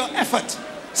 steal your effort,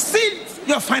 steal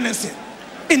your finances.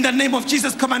 In the name of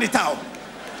Jesus, command it out.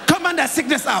 Command that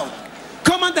sickness out.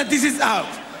 Command that disease out.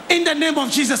 In the name of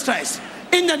Jesus Christ.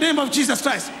 In the name of Jesus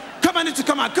Christ. Command it to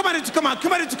come out. Command it to come out.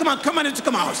 Command it to come out. Command it to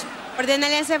come out.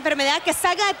 Ordénale esa enfermedad que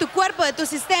salga de tu cuerpo, de tu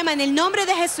sistema, en el nombre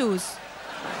de Jesús.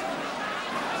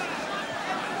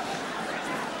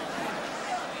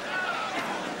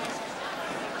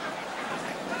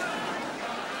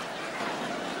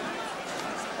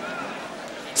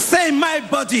 Say, my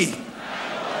body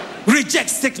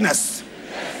rejects sickness.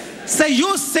 Say,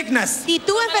 you sickness, Y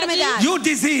tu enfermedad, you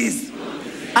disease,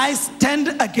 I stand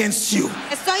against you.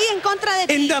 estoy en contra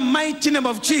de In ti. the mighty name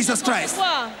of Jesus Christ.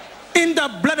 Pourquoi? In the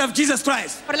blood of Jesus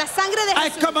Christ. Por la sangre de I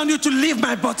Jesús. command you to leave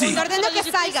my body. Te ordeno que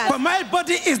salgas. For my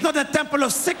body is not a temple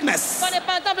of sickness, Ce n'est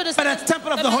pas un temple de but a Satan,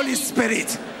 temple of de the Holy maladie.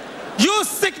 Spirit. You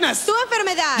sickness, Tu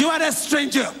enfermedad, you are a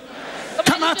stranger.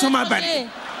 Come out of my body.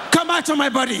 Come out of my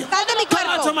body. sal de mi Come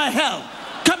out of cuerpo. my hell.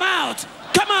 Come out.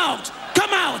 Come out. Come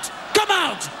out. Come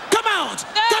out. Come out.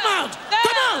 Come out.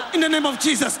 Come out. In the name of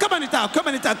Jesus. Come on it out. Come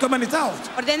on it out. Come on it out.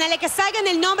 Ordénale que salga en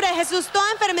el nombre de Jesús toda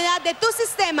enfermedad de tu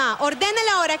sistema. Ordénale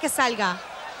ahora que salga.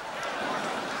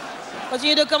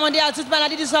 Continuez de commander à toute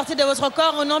maladie de sortir de votre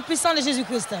corps au nom puissant de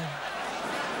Jésus-Christ.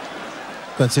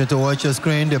 Continue to watch your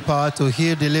screen. The power to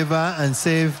heal, deliver, and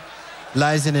save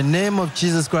lies in the name of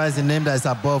Jesus Christ, the name that is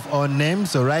above all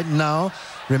names. So right now,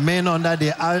 remain under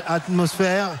the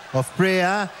atmosphere of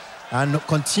prayer and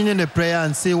continue the prayer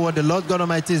and see what the Lord God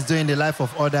Almighty is doing in the life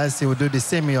of others. He will do the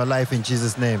same in your life in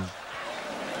Jesus' name.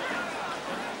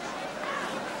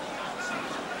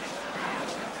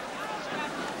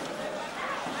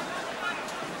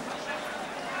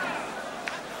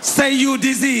 Say, you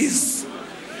disease,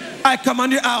 I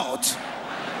command you out.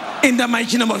 In the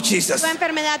mighty name of Jesus. Tu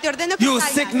enfermedad, te ordeno que You salgas.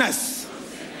 sickness,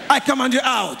 I command you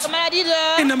out. Maladie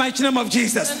In de... the mighty name of Le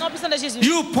Jesus. nom puissant de Jésus.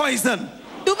 You poison.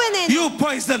 Tu veneno, You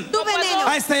poison. tu veneno.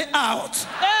 I say out.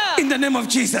 Ah. In the name of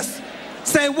Jesus.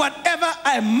 Say whatever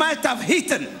I might have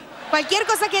eaten. Cualquier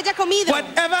cosa que haya comido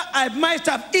Whatever I might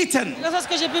have eaten Quelque chose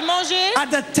que j'ai pu manger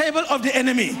at the table of the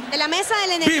enemy. de la mesa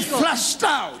del Be enemigo flushed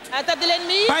out à la table de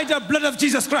l'ennemi. by the blood of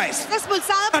Jesus Christ. es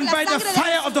expulsado por And la by the sangre de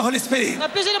fire of the Holy Spirit. Va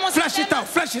purger de mon Flush it système. out,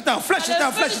 flush it out, flush Par it le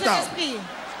out, feu flush du it out. Saint-Esprit.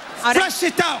 Ahora, Flush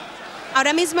it out.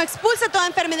 ahora mismo expulsa toda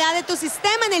enfermedad de tu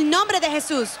sistema en el nombre de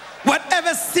Jesús.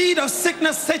 Whatever seed of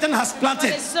sickness Satan has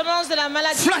planted, Les semences de la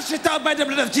maladie. flush it out by the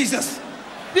blood of Jesus.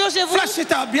 Purgez-vous Flush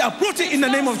it out, be uprooted in the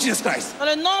name of Jesus Christ. dans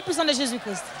le nom puissant de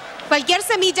Jésus-Christ. Cualquier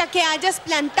semilla que hayas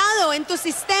plantado en tu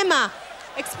sistema,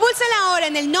 expúlsala ahora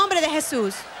en el nombre de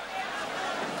Jesús.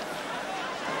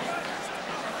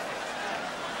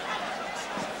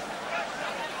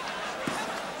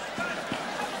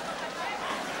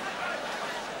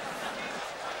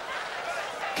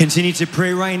 Continue to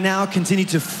pray right now. Continue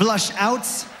to flush out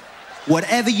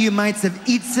whatever you might have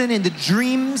eaten in the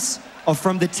dreams or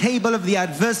from the table of the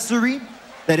adversary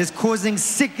that is causing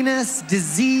sickness,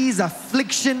 disease,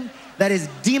 affliction, that is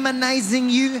demonizing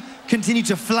you. Continue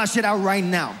to flush it out right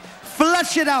now.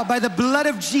 Flush it out by the blood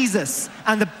of Jesus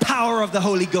and the power of the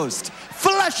Holy Ghost.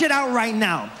 Flush it out right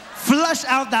now. Flush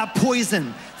out that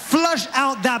poison. Flush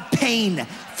out that pain.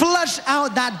 Flush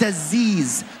out that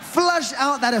disease. Flush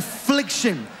out that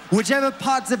affliction. Whichever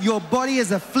parts of your body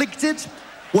is afflicted,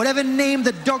 whatever name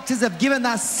the doctors have given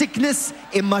that sickness,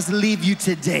 it must leave you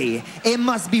today. It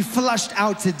must be flushed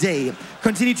out today.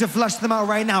 Continue to flush them out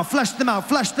right now. Flush them out,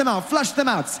 flush them out, flush them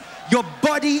out. Your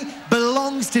body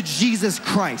belongs to Jesus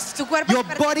Christ. Tu cuerpo Your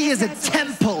le body is a pertenece a Jesucristo.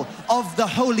 temple of the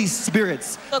Holy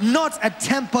Spirit, not a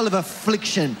temple of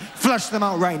affliction. Flush them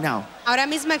out right now. Ahora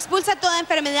mismo expulsa toda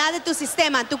enfermedad de tu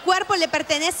sistema. Tu cuerpo le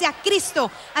pertenece a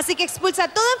Cristo, así que expulsa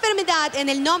toda enfermedad en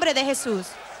el nombre de Jesús.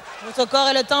 Votre corps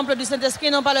est le temple du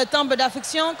Saint-Esprit, non pas le temple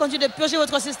d'affliction. Continuez de purger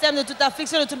votre système de toute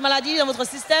affliction, de toute maladie dans votre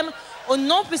système, au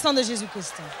nom puissant de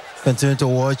Jésus-Christ. Continue to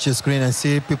watch your screen and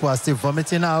see people are still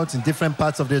vomiting out in different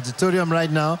parts of the auditorium right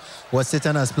now what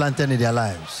Satan has planted in their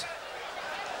lives.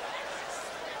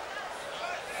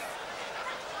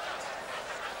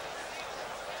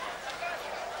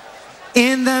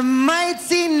 In the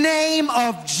mighty name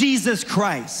of Jesus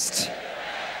Christ.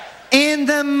 In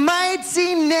the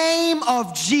mighty name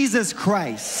of Jesus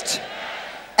Christ.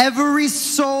 Every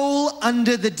soul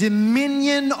under the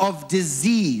dominion of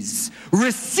disease,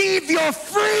 receive your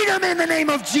freedom in the name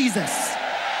of Jesus.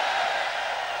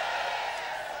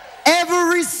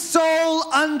 Every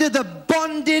soul under the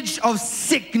bondage of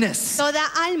sickness, Toda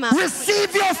alma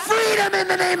receive your freedom in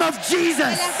the name of de Jesus.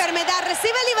 la enfermedad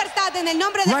recibe libertad en el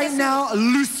nombre de Right Jesús. now,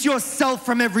 loose yourself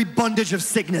from every bondage of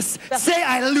sickness. Say,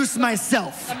 I loose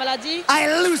myself. La maladie,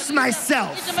 I loose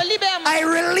myself. je me libère. I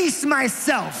release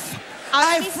myself.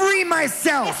 I free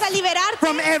myself Empieza a liberarte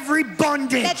from every de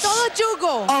bondage todo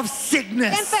yugo of de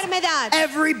sickness, enfermedad,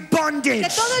 every bondage de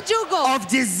todo yugo of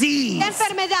disease, de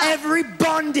enfermedad, every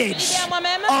bondage libère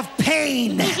moi-même, of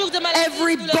pain, tout joug de maladie,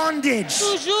 every douleur, bondage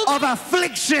tout joug of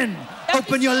affliction.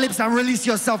 Open your lips and release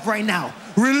yourself right now.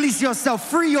 Release yourself,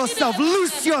 free yourself,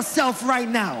 loose yourself right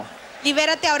now.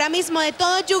 Libérate ahora mismo de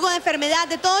todo yugo de enfermedad,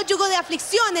 de todo yugo de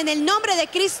aflicción en el nombre de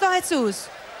Cristo Jesús.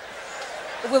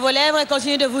 Ouvrez vos lèvres et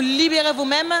continuez de vous libérer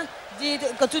vous-même. Dites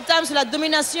que toute âme sous la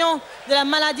domination de la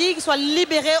maladie soit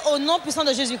libérée au nom puissant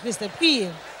de Jésus-Christ. Priez.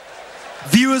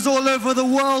 Viewers all over the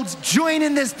world, join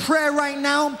in this prayer right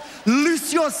now.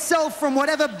 Loose yourself from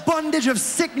whatever bondage of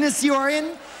sickness you are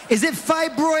in. Is it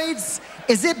fibroids?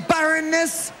 Is it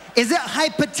barrenness? Is it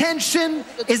hypertension?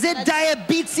 Is it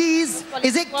diabetes?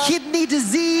 Is it kidney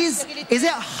disease? Is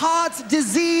it heart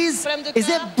disease? Is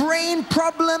it brain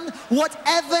problem?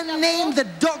 Whatever name the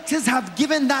doctors have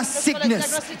given that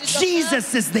sickness,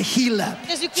 Jesus is the healer.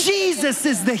 Jesus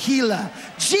is the healer.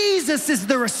 Jesus is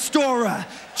the restorer.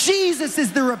 Jesus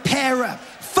is the repairer.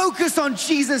 Focus on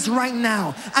Jesus right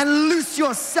now and loose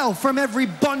yourself from every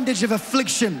bondage of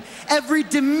affliction, every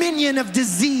dominion of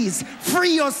disease.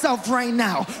 Free yourself right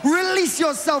now. Release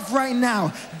yourself right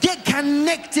now. Get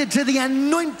connected to the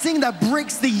anointing that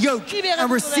breaks the yoke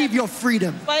and receive your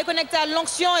freedom. Soyez connectés à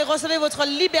l'onction et recevez votre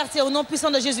liberté au nom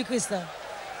puissant de Jésus-Christ.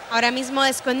 Ahora mismo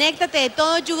desconéctate de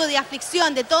todo yugo de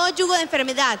aflicción, de todo yugo de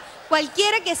enfermedad.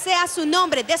 Cualquiera que sea su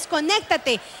nombre,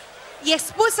 desconéctate y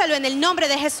expúlsalo en el nombre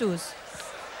de Jesús.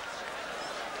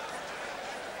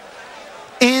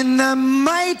 In the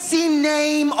mighty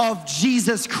name of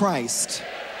Jesus Christ.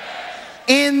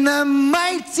 In the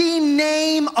mighty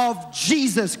name of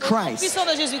Jesus Christ. Puissant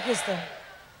de Jésus-Christ.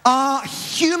 Our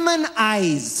human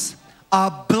eyes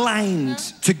are blind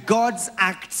to God's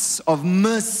acts of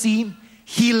mercy,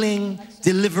 healing,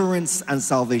 deliverance, and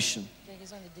salvation.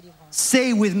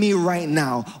 Say with me right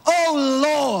now, oh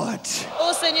Lord,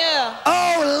 Oh Seigneur,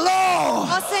 oh Lord,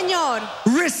 Oh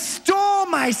Señor, restore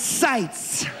my sight,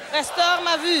 restaure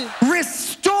ma vue.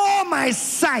 restore my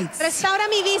sight. restaura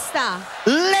mi vista.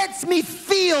 Let me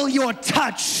feel your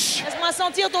touch. Laisse-moi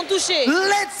sentir ton toucher.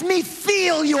 Let me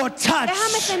feel your touch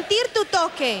Déjame sentir tu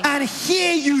toque. and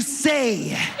hear you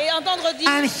say, Et entendre dire,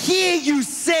 and hear you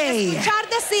say Escuchar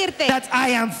decirte that I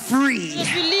am free, je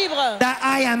suis libre, that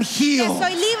I am que healed,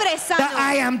 soy libre, that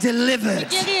I sano. am delivered.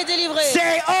 guéri et délivré.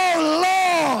 Say, oh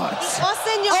Lord, Oh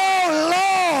Señor,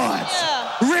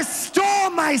 oh Lord, restore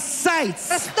my sight.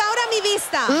 restaura mi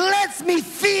vista. Let me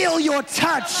feel your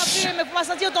Ma touch vue, mais fais-moi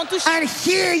sentir ton toucher. and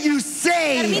hear you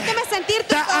say Permíteme sentir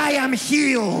tu that I toque am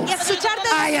healed. y escucharte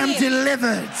I am decir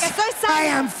delivered. que soy sano. I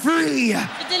am free.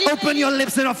 Open your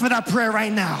lips and offer that prayer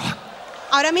right now.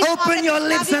 Ahora mismo Open abre your tus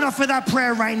lips and labios offer that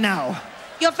prayer right now.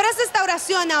 y ofrece esta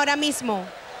oración ahora mismo.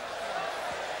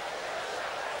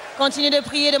 Continuez de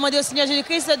prier, demandez au Seigneur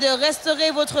Jésus-Christ de restaurer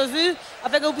votre vue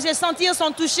afin que vous puissiez sentir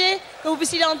son toucher, que vous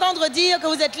puissiez l'entendre dire que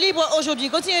vous êtes libre aujourd'hui.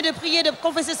 Continuez de prier, de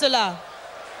confesser cela.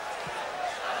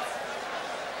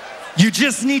 You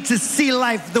just need to see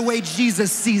life the way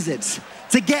Jesus sees it,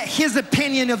 to get his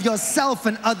opinion of yourself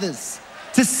and others,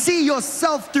 to see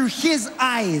yourself through his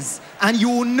eyes, and you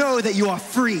will know that you are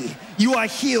free, you are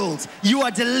healed, you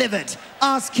are delivered.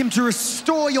 Ask him to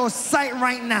restore your sight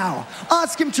right now.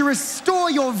 Ask him to restore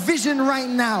your vision right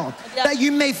now, that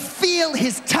you may feel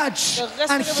his touch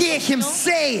and hear him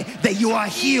say that you are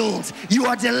healed, you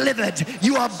are delivered,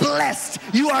 you are blessed,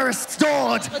 you are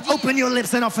restored. Open your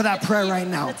lips and offer that prayer right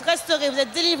Vous now. êtes restauré, vous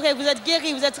êtes délivré, vous êtes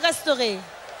guéri, vous êtes restauré.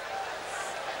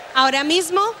 Ahora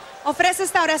mismo ofrece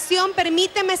esta oración.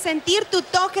 Permíteme sentir tu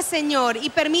toque, Señor, y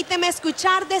permíteme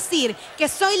escuchar decir que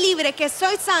soy libre, que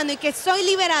soy sano y que soy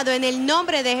liberado en el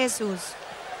nombre de Jesús.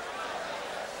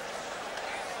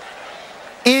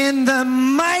 In the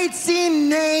mighty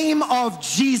name of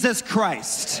Jesus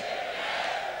Christ.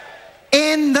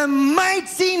 In the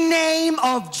mighty name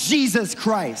of Jesus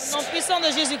Christ. Au nom puissant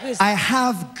de Jésus-Christ. I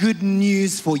have good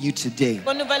news for you today.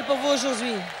 Bonne nouvelle pour vous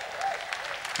aujourd'hui.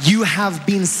 You have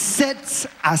been set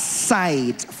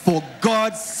aside for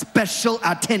God's special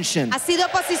attention. Ha sido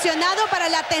posicionado para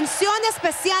la atención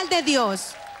especial de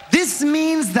Dios. This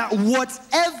means that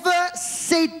whatever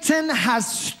Satan has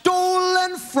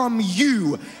stolen from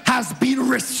you has been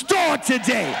restored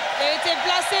today. Vous avez été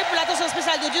placé pour l'attention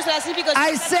spéciale de Dieu. Cela signifie que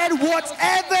I said,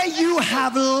 whatever you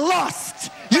have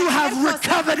lost, you have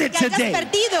recovered it Que hayas today.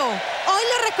 perdido, hoy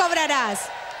lo recobrarás.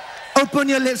 Open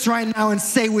your lips right now and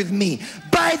say with me,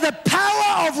 by the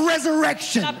power of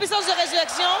resurrection, la puissance de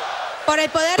résurrection, Por el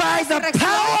poder de by the resurrección,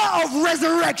 power of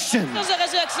resurrection, puissance de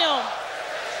résurrection,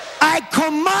 I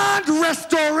command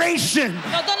restoration.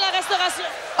 ordonne la restauration,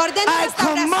 ordena I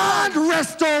restauración command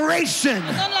restoration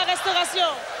ordonne la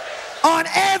restauration on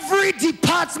every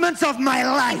department of my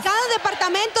life. cada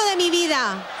departamento de mi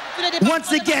vida. tous les départements Once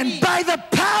de ma again, vie. by the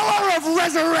power of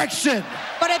resurrection,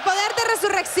 Por el poder de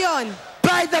resurrección,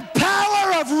 by the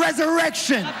power of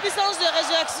resurrection, La puissance de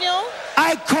résurrection,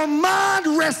 I command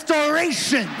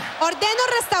restoration. ordeno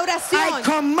I restauración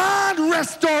command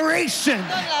restoration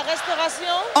ordonne la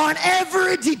restauration on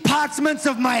every department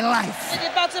of my life. des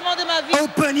départements de ma vie.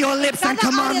 Open your lips and Cada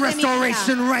command área de mi vida.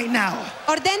 restoration right now.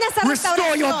 ordena esa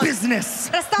Restore your restauración. business.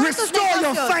 Restaura tus Restore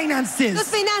your negocios, finances. tus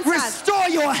finanzas, Restore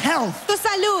your health. tu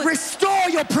salud, Restore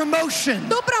your promotion.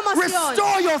 Tu promoción.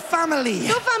 Restore your family.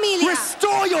 Tu familia.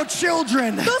 Restore your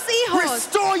children. Tus hijos.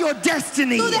 Restore your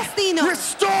destiny. Tu destino.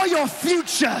 Restore your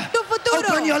future. Tu futuro.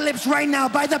 Open your lips right now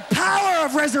by the power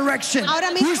of resurrection.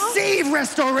 Ahora mismo. Receive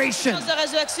restoration. Puissance de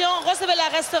résurrection, recevez la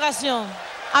restauration.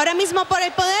 Ahora mismo, por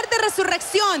el poder de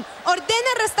resurrección,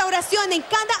 ordena restauración en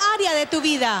cada área de tu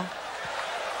vida.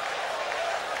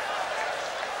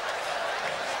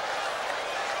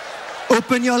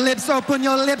 Open your lips, open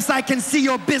your lips. I can see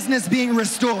your business being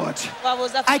restored. Voir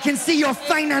vos affaires I can see your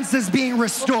finances being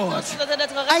restored.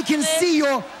 I can see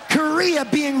your career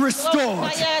being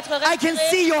restored. I can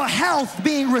see your health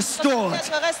being restored.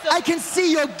 I can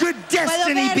see your good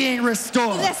destiny being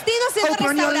restored. Tu destino siendo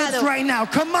Open your lips restaurado. right now.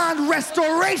 Command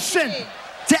restoration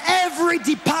to every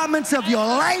department of your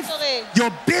life,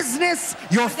 your business,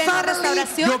 your Ordena family,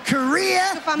 restauración. your career,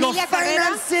 Tu familia, your carrera,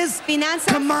 finances. finanzas.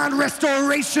 Command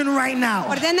restoration right now.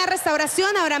 Ordena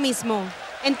restauración ahora mismo.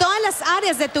 En todas las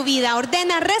áreas de tu vida,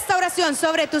 ordena restauración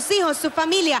sobre tus hijos, tu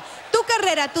familia, tu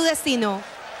carrera, tu destino.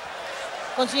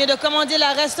 Continuez de commander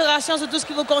la restauration sur tout ce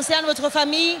qui vous concerne, votre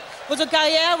famille, votre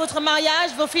carrière, votre mariage,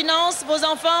 vos finances, vos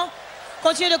enfants.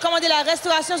 Continuez de commander la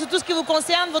restauration sur tout ce qui vous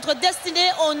concerne, votre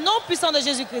destinée, au nom puissant de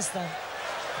Jésus-Christ.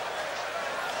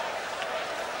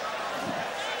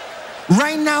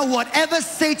 Right now, whatever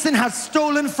Satan has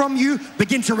stolen from you,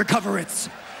 begin to recover it.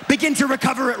 Begin to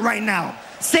recover it right now.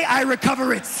 Say, I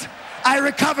recover it. I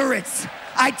recover it.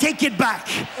 I take it back.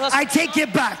 I take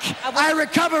it back. I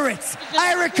recover it.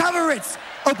 I recover it.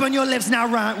 Open your lips now,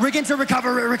 Ryan. Begin to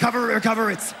recover it, recover it, recover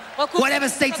it. Whatever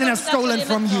Satan has stolen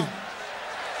from you.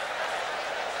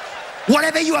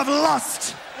 Whatever you have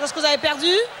lost. Lorsque vous avez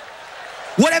perdu,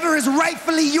 whatever is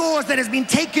rightfully yours that has been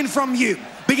taken from you.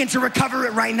 Begin to recover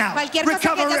it right now. Cualquier cosa que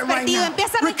Recover hayas it right perdido, now.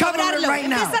 empieza a Recover it recobrarlo. right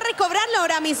now. Empieza a recobrarlo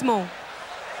ahora mismo.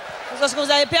 lorsque vous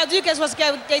avez perdu, quelque chose qui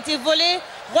a été volé,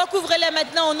 recouvrez-les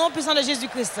maintenant au nom puissant de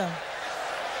Jésus-Christ.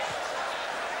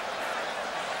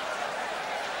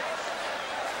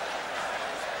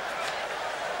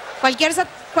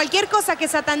 Cualquier cosa que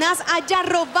Satanás haya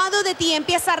robado de ti,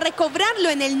 empieza a recobrarlo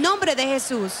en el nombre de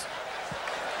Jesús.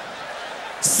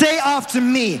 Say after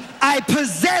me, I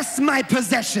possess my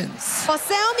possessions.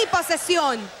 Poseo mi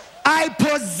posesión. I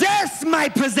possess my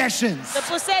possessions. Je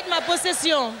possède ma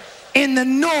possession. In the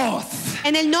north,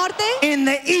 En el norte, in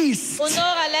the east, Au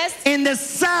nord, à l'est, in the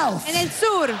south, en el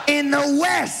sur. in the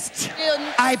west,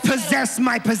 I possess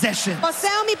my possessions.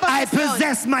 Poseo mi I posesión.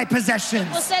 possess my possessions.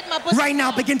 possède ma possession. Right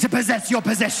now, begin to possess your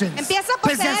possessions. Empieza a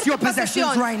poseer Possess tu your possessions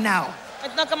posesión. right now.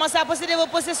 Maintenant, commencez à posséder vos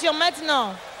possessions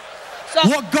maintenant. Soit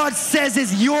What God says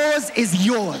is yours is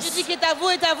Dieu yours. dit qu'il est à vous,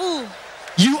 est à vous.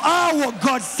 You are what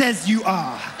God says you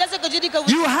are. C'est ce que Dieu dit que vous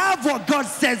You have what God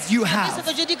says you c'est ce have.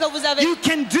 que Dieu dit que vous avez. You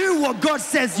can do what God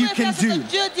says Vous you pouvez can faire ce que do.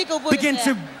 Dieu dit que vous pouvez Begin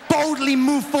faire. to boldly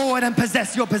move forward and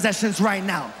possess your possessions right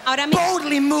now. Ahora mismo.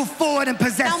 Boldly move forward and Da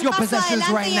possess un your paso possessions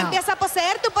adelante right y now. empieza a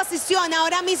poseer tu posición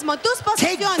ahora mismo, tus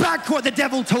Take posesiones. back what the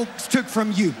devil took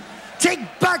from you. Take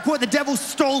back what the devil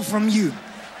stole from you.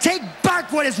 Take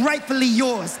back what is rightfully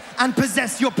yours and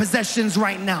possess your possessions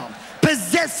right now.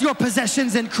 Possess your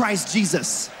possessions in Christ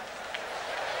Jesus.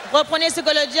 Reprenez ce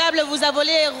que le diable vous a volé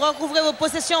et recouvrez vos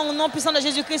possessions au nom puissant de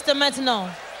Jésus-Christ maintenant.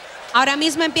 Ahora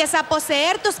mismo empieza a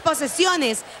poseer tus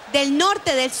posesiones del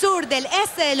norte, del sur, del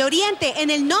este, del oriente,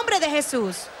 en el nombre de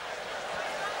Jesús.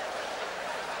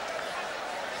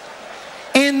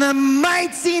 In the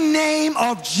mighty name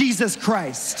of Jesus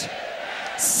Christ,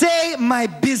 say my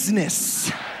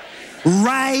business,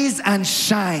 rise and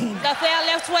shine. L'affaire,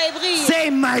 lève-toi et brille. Say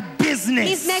my Mis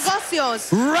business,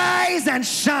 negocios rise and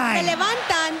se shine.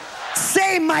 levantan.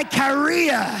 Say my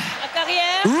career, La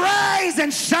carrière, rise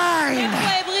and shine.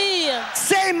 lève-toi et brille.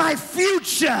 Say my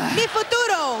future, Mi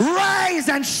futuro rise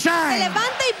and se shine.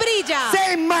 levanta y brilla.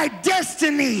 Say my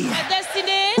destiny, La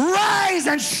destinée, rise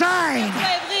and shine. lève-toi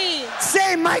et brille.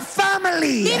 Say my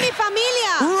family, Di mi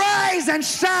familia rise and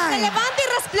se shine. levanta y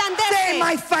Say resplandece.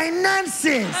 my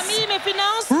finances, Famille, mes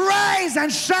finances, rise and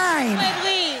shine. lève-toi et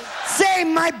brille. Say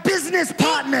my business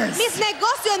partners, Mis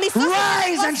negocios, mis socios de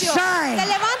rise and negocio shine. se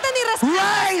levantan y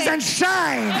rise and resplandecen.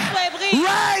 shine. Lève-toi et brille.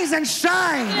 Rise and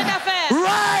shine. Fais d'affaires.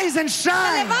 Rise and Se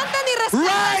shine. levantan y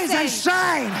Rise and resplandecen.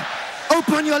 shine.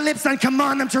 Open your lips and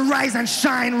command them to rise and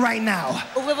shine right now.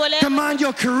 Ouvrez vos lèvres. Command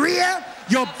your career,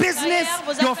 your business,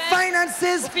 your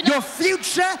finances, your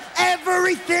future,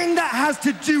 everything that has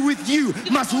to do with you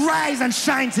must rise and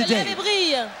shine Se lève et today.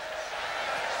 brille.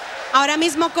 Ahora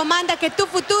mismo comanda que tu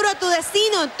futuro, tu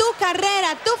destino, tu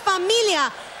carrera, tu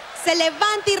familia se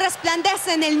levante y resplandece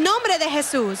en el nombre de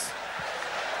Jesús.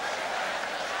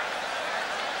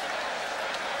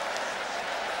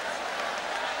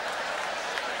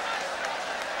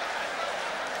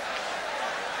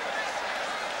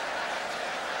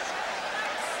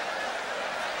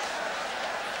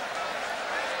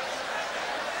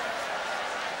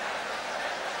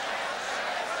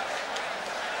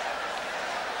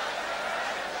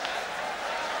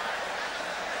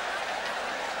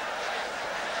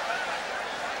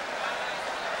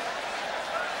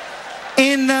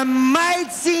 In the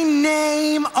mighty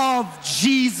name of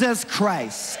Jesus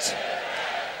Christ.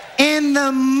 In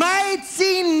the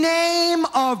mighty name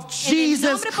of En el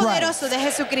Jesus nombre poderoso Christ. de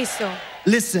Jesucristo.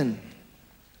 Listen.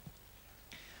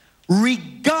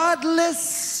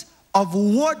 Regardless of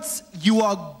what you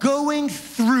are going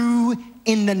through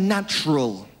in the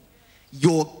natural,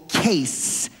 your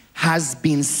case has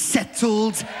been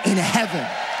settled in heaven.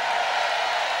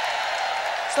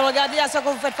 Sans regarder à ce que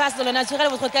vous faites face dans le naturel,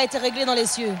 votre cas a été réglé dans les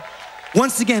cieux.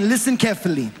 Once again, listen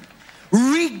carefully.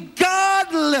 Regardless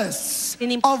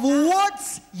Sin of importar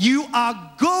what you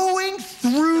are going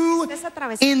through estés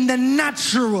atravesando in the en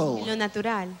natural. lo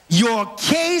natural. Your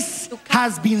case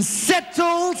has been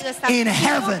settled Lo está in viviendo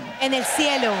heaven. en el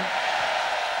cielo.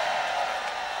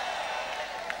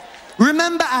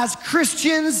 Remember, as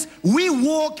Christians, we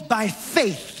walk by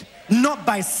faith, not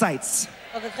by sight.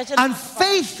 And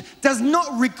faith does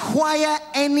not require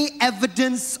any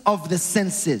evidence of the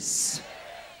senses.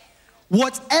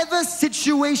 Whatever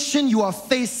situation you are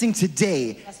facing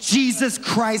today, Jesus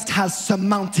Christ has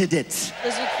surmounted it.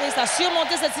 Jésus-Christ a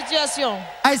surmonté cette situation.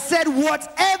 I said,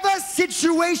 whatever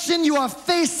situation you are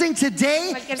facing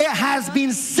today, it has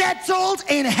been settled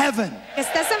in heaven. Que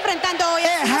estés enfrentando hoy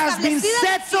It es has been establecida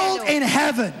en el settled cielo. in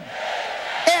heaven.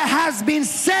 It has been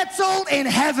settled in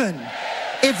heaven.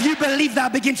 If you believe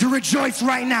that, begin to rejoice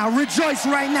right now. Rejoice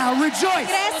right now. Rejoice.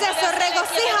 ¿Crees eso?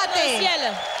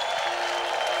 Regocíjate.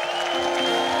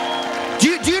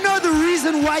 Do you know the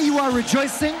reason why you are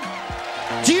rejoicing?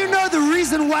 Do you know the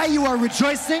reason why you are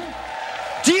rejoicing?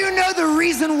 Do you know the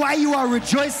reason why you are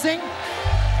rejoicing?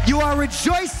 You are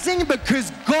rejoicing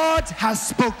because God has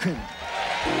spoken.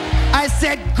 I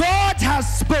said, God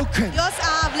has spoken. Dios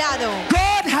ha hablado.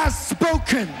 God has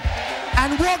spoken.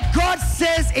 And what God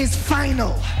says is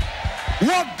final.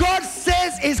 What God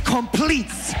says is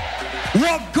complete.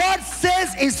 What God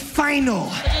says is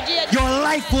final. Your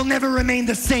life will never remain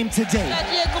the same today.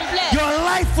 Your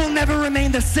life will never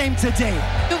remain the same today.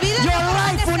 Tu vida Your no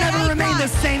life will never permanecerá remain the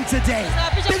igual. same today.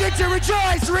 Begin to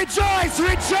rejoice, rejoice,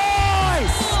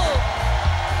 rejoice.